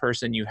become the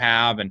person you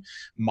have, and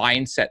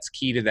mindset's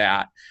key to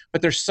that.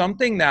 But there's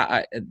something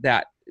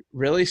that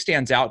really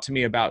stands out to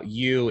me about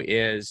you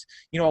is,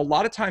 a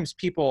lot of times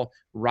people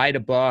write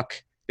a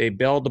book, they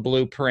build the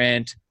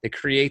blueprint, they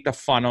create the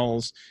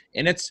funnels,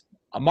 and it's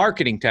a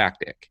marketing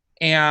tactic.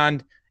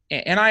 And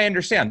I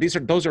understand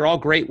those are all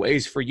great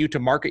ways for you to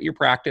market your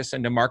practice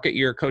and to market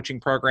your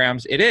coaching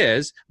programs. It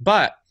is,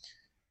 but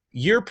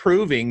you're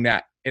proving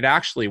that it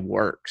actually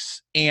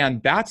works.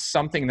 And that's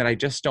something that I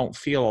just don't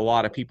feel a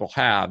lot of people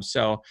have.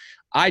 So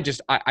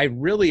I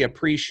really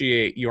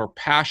appreciate your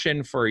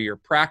passion for your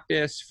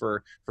practice,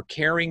 for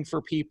caring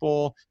for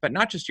people, but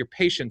not just your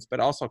patients, but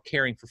also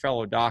caring for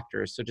fellow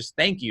doctors. So just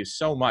thank you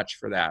so much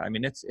for that.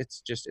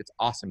 It's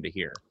awesome to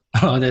hear.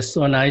 Oh, that's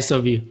so nice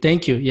of you.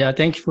 Thank you. Yeah,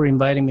 thank you for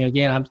inviting me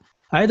again.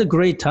 I had a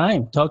great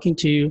time talking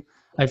to you.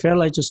 I felt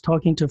like just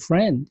talking to a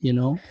friend,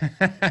 Yeah.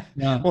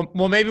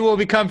 Well, maybe we'll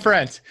become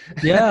friends.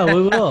 Yeah,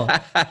 we will.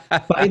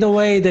 By the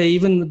way,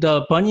 even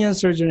the bunion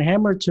surgeon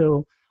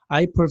Hammertoe,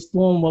 I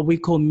perform what we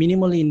call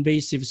minimally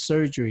invasive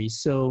surgery.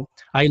 So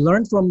I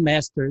learned from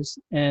masters,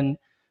 and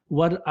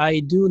what I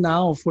do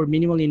now for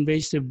minimally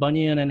invasive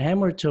bunion and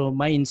Hammertoe,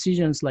 my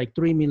incision is like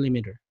 3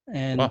 millimeter.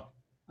 And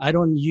I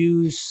don't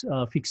use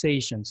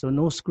fixation. So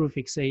no screw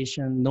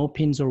fixation, no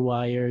pins or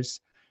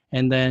wires.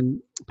 And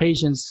then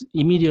patients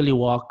immediately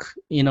walk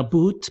in a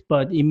boot,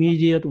 but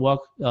immediate walk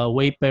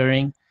weight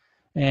bearing.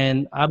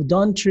 And I've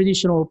done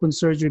traditional open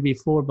surgery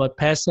before, but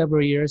past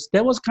several years,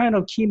 that was kind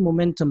of key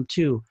momentum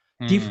too.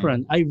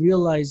 Different. I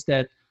realized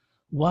that,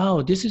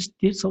 wow, this is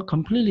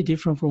completely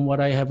different from what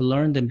I have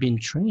learned and been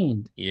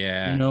trained.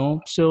 Yeah.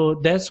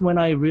 So that's when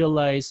I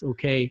realized,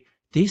 okay,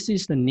 this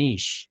is the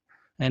niche.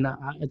 And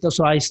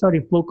so I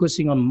started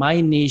focusing on my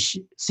niche.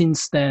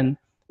 Since then,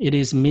 it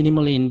is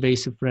minimally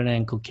invasive foot and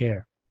ankle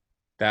care.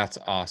 That's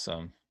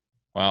awesome.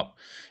 Well,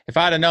 if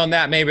I'd have known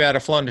that, maybe I'd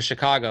have flown to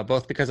Chicago,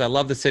 both because I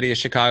love the city of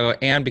Chicago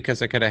and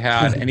because I could have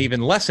had an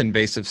even less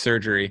invasive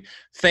surgery.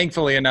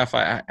 Thankfully enough,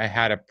 I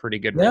had a pretty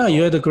good result.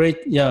 You had great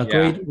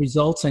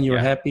results, and you're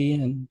happy,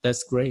 and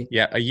that's great.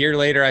 Yeah, a year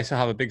later, I still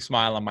have a big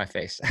smile on my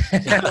face.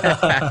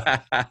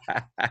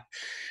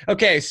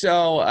 Okay,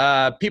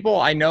 so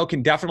people I know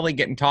can definitely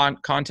get in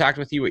contact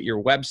with you at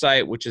your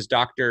website, which is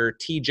Dr.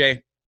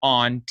 TJ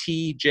on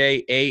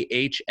TJAHN.com.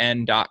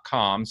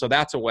 So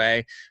that's a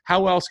way.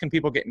 How else can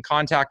people get in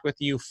contact with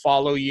you,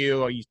 follow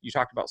you? You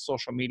talked about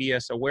social media.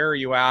 So where are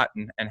you at,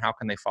 and how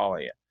can they follow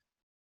you?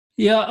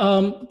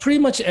 Yeah, pretty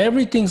much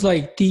everything's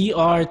like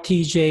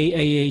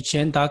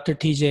DrTJAHN, Dr.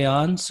 TJ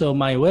On. So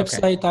my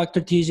website,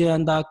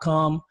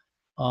 drtjon.com.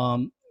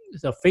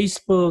 The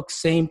Facebook,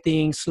 same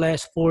thing,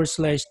 //DrTJ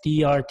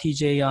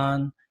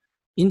On.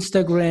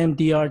 Instagram,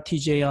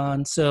 DrTJ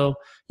On. So,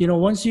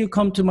 once you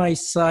come to my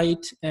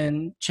site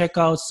and check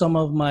out some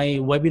of my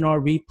webinar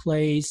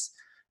replays,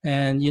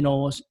 and,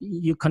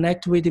 you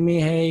connect with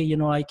me, hey,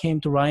 I came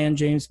to Ryan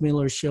James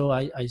Miller show.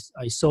 I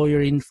saw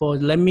your info.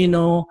 Let me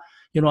know,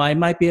 I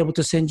might be able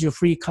to send you a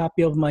free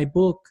copy of my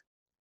book.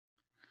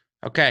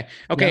 Okay.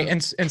 Yeah.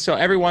 And so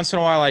every once in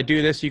a while I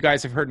do this. You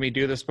guys have heard me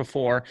do this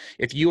before.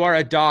 If you are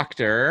a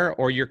doctor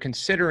or you're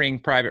considering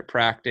private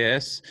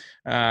practice,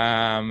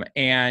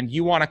 and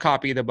you want a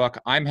copy of the book,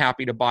 I'm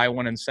happy to buy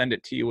one and send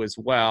it to you as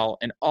well.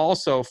 And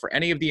also for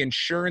any of the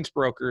insurance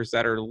brokers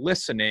that are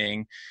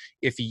listening,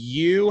 if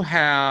you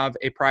have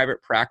a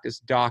private practice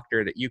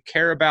doctor that you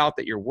care about,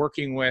 that you're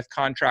working with,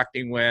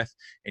 contracting with,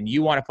 and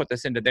you want to put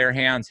this into their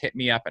hands, hit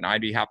me up and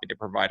I'd be happy to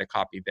provide a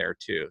copy there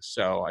too.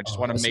 So I just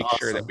want to make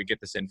sure that we get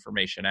this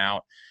information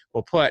out.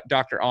 We'll put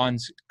Dr.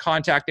 On's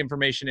contact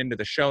information into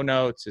the show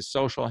notes, his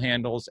social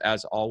handles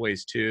as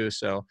always too.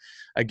 So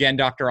again,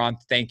 Dr. On,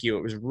 thank you.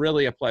 It was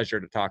really a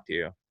pleasure to talk to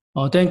you.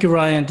 Oh, thank you,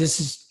 Ryan.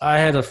 I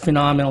had a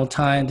phenomenal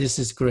time. This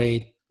is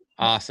great.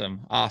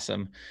 Awesome.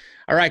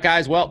 All right,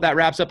 guys. Well, that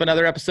wraps up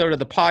another episode of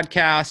the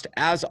podcast.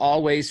 As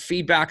always,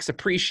 feedback's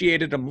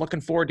appreciated. I'm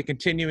looking forward to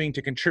continuing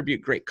to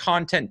contribute great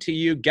content to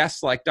you.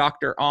 Guests like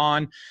Dr.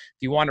 On. If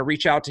you want to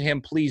reach out to him,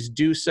 please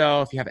do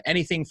so. If you have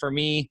anything for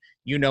me,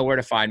 you know where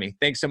to find me.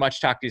 Thanks so much.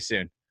 Talk to you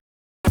soon.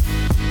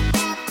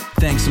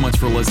 Thanks so much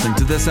for listening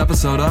to this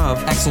episode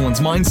of Excellence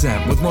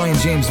Mindset with Ryan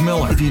James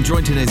Miller. If you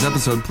enjoyed today's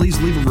episode, please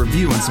leave a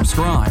review and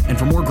subscribe. And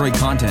for more great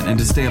content and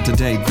to stay up to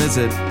date,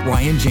 visit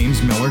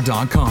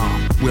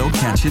RyanJamesMiller.com. We'll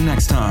catch you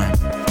next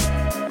time.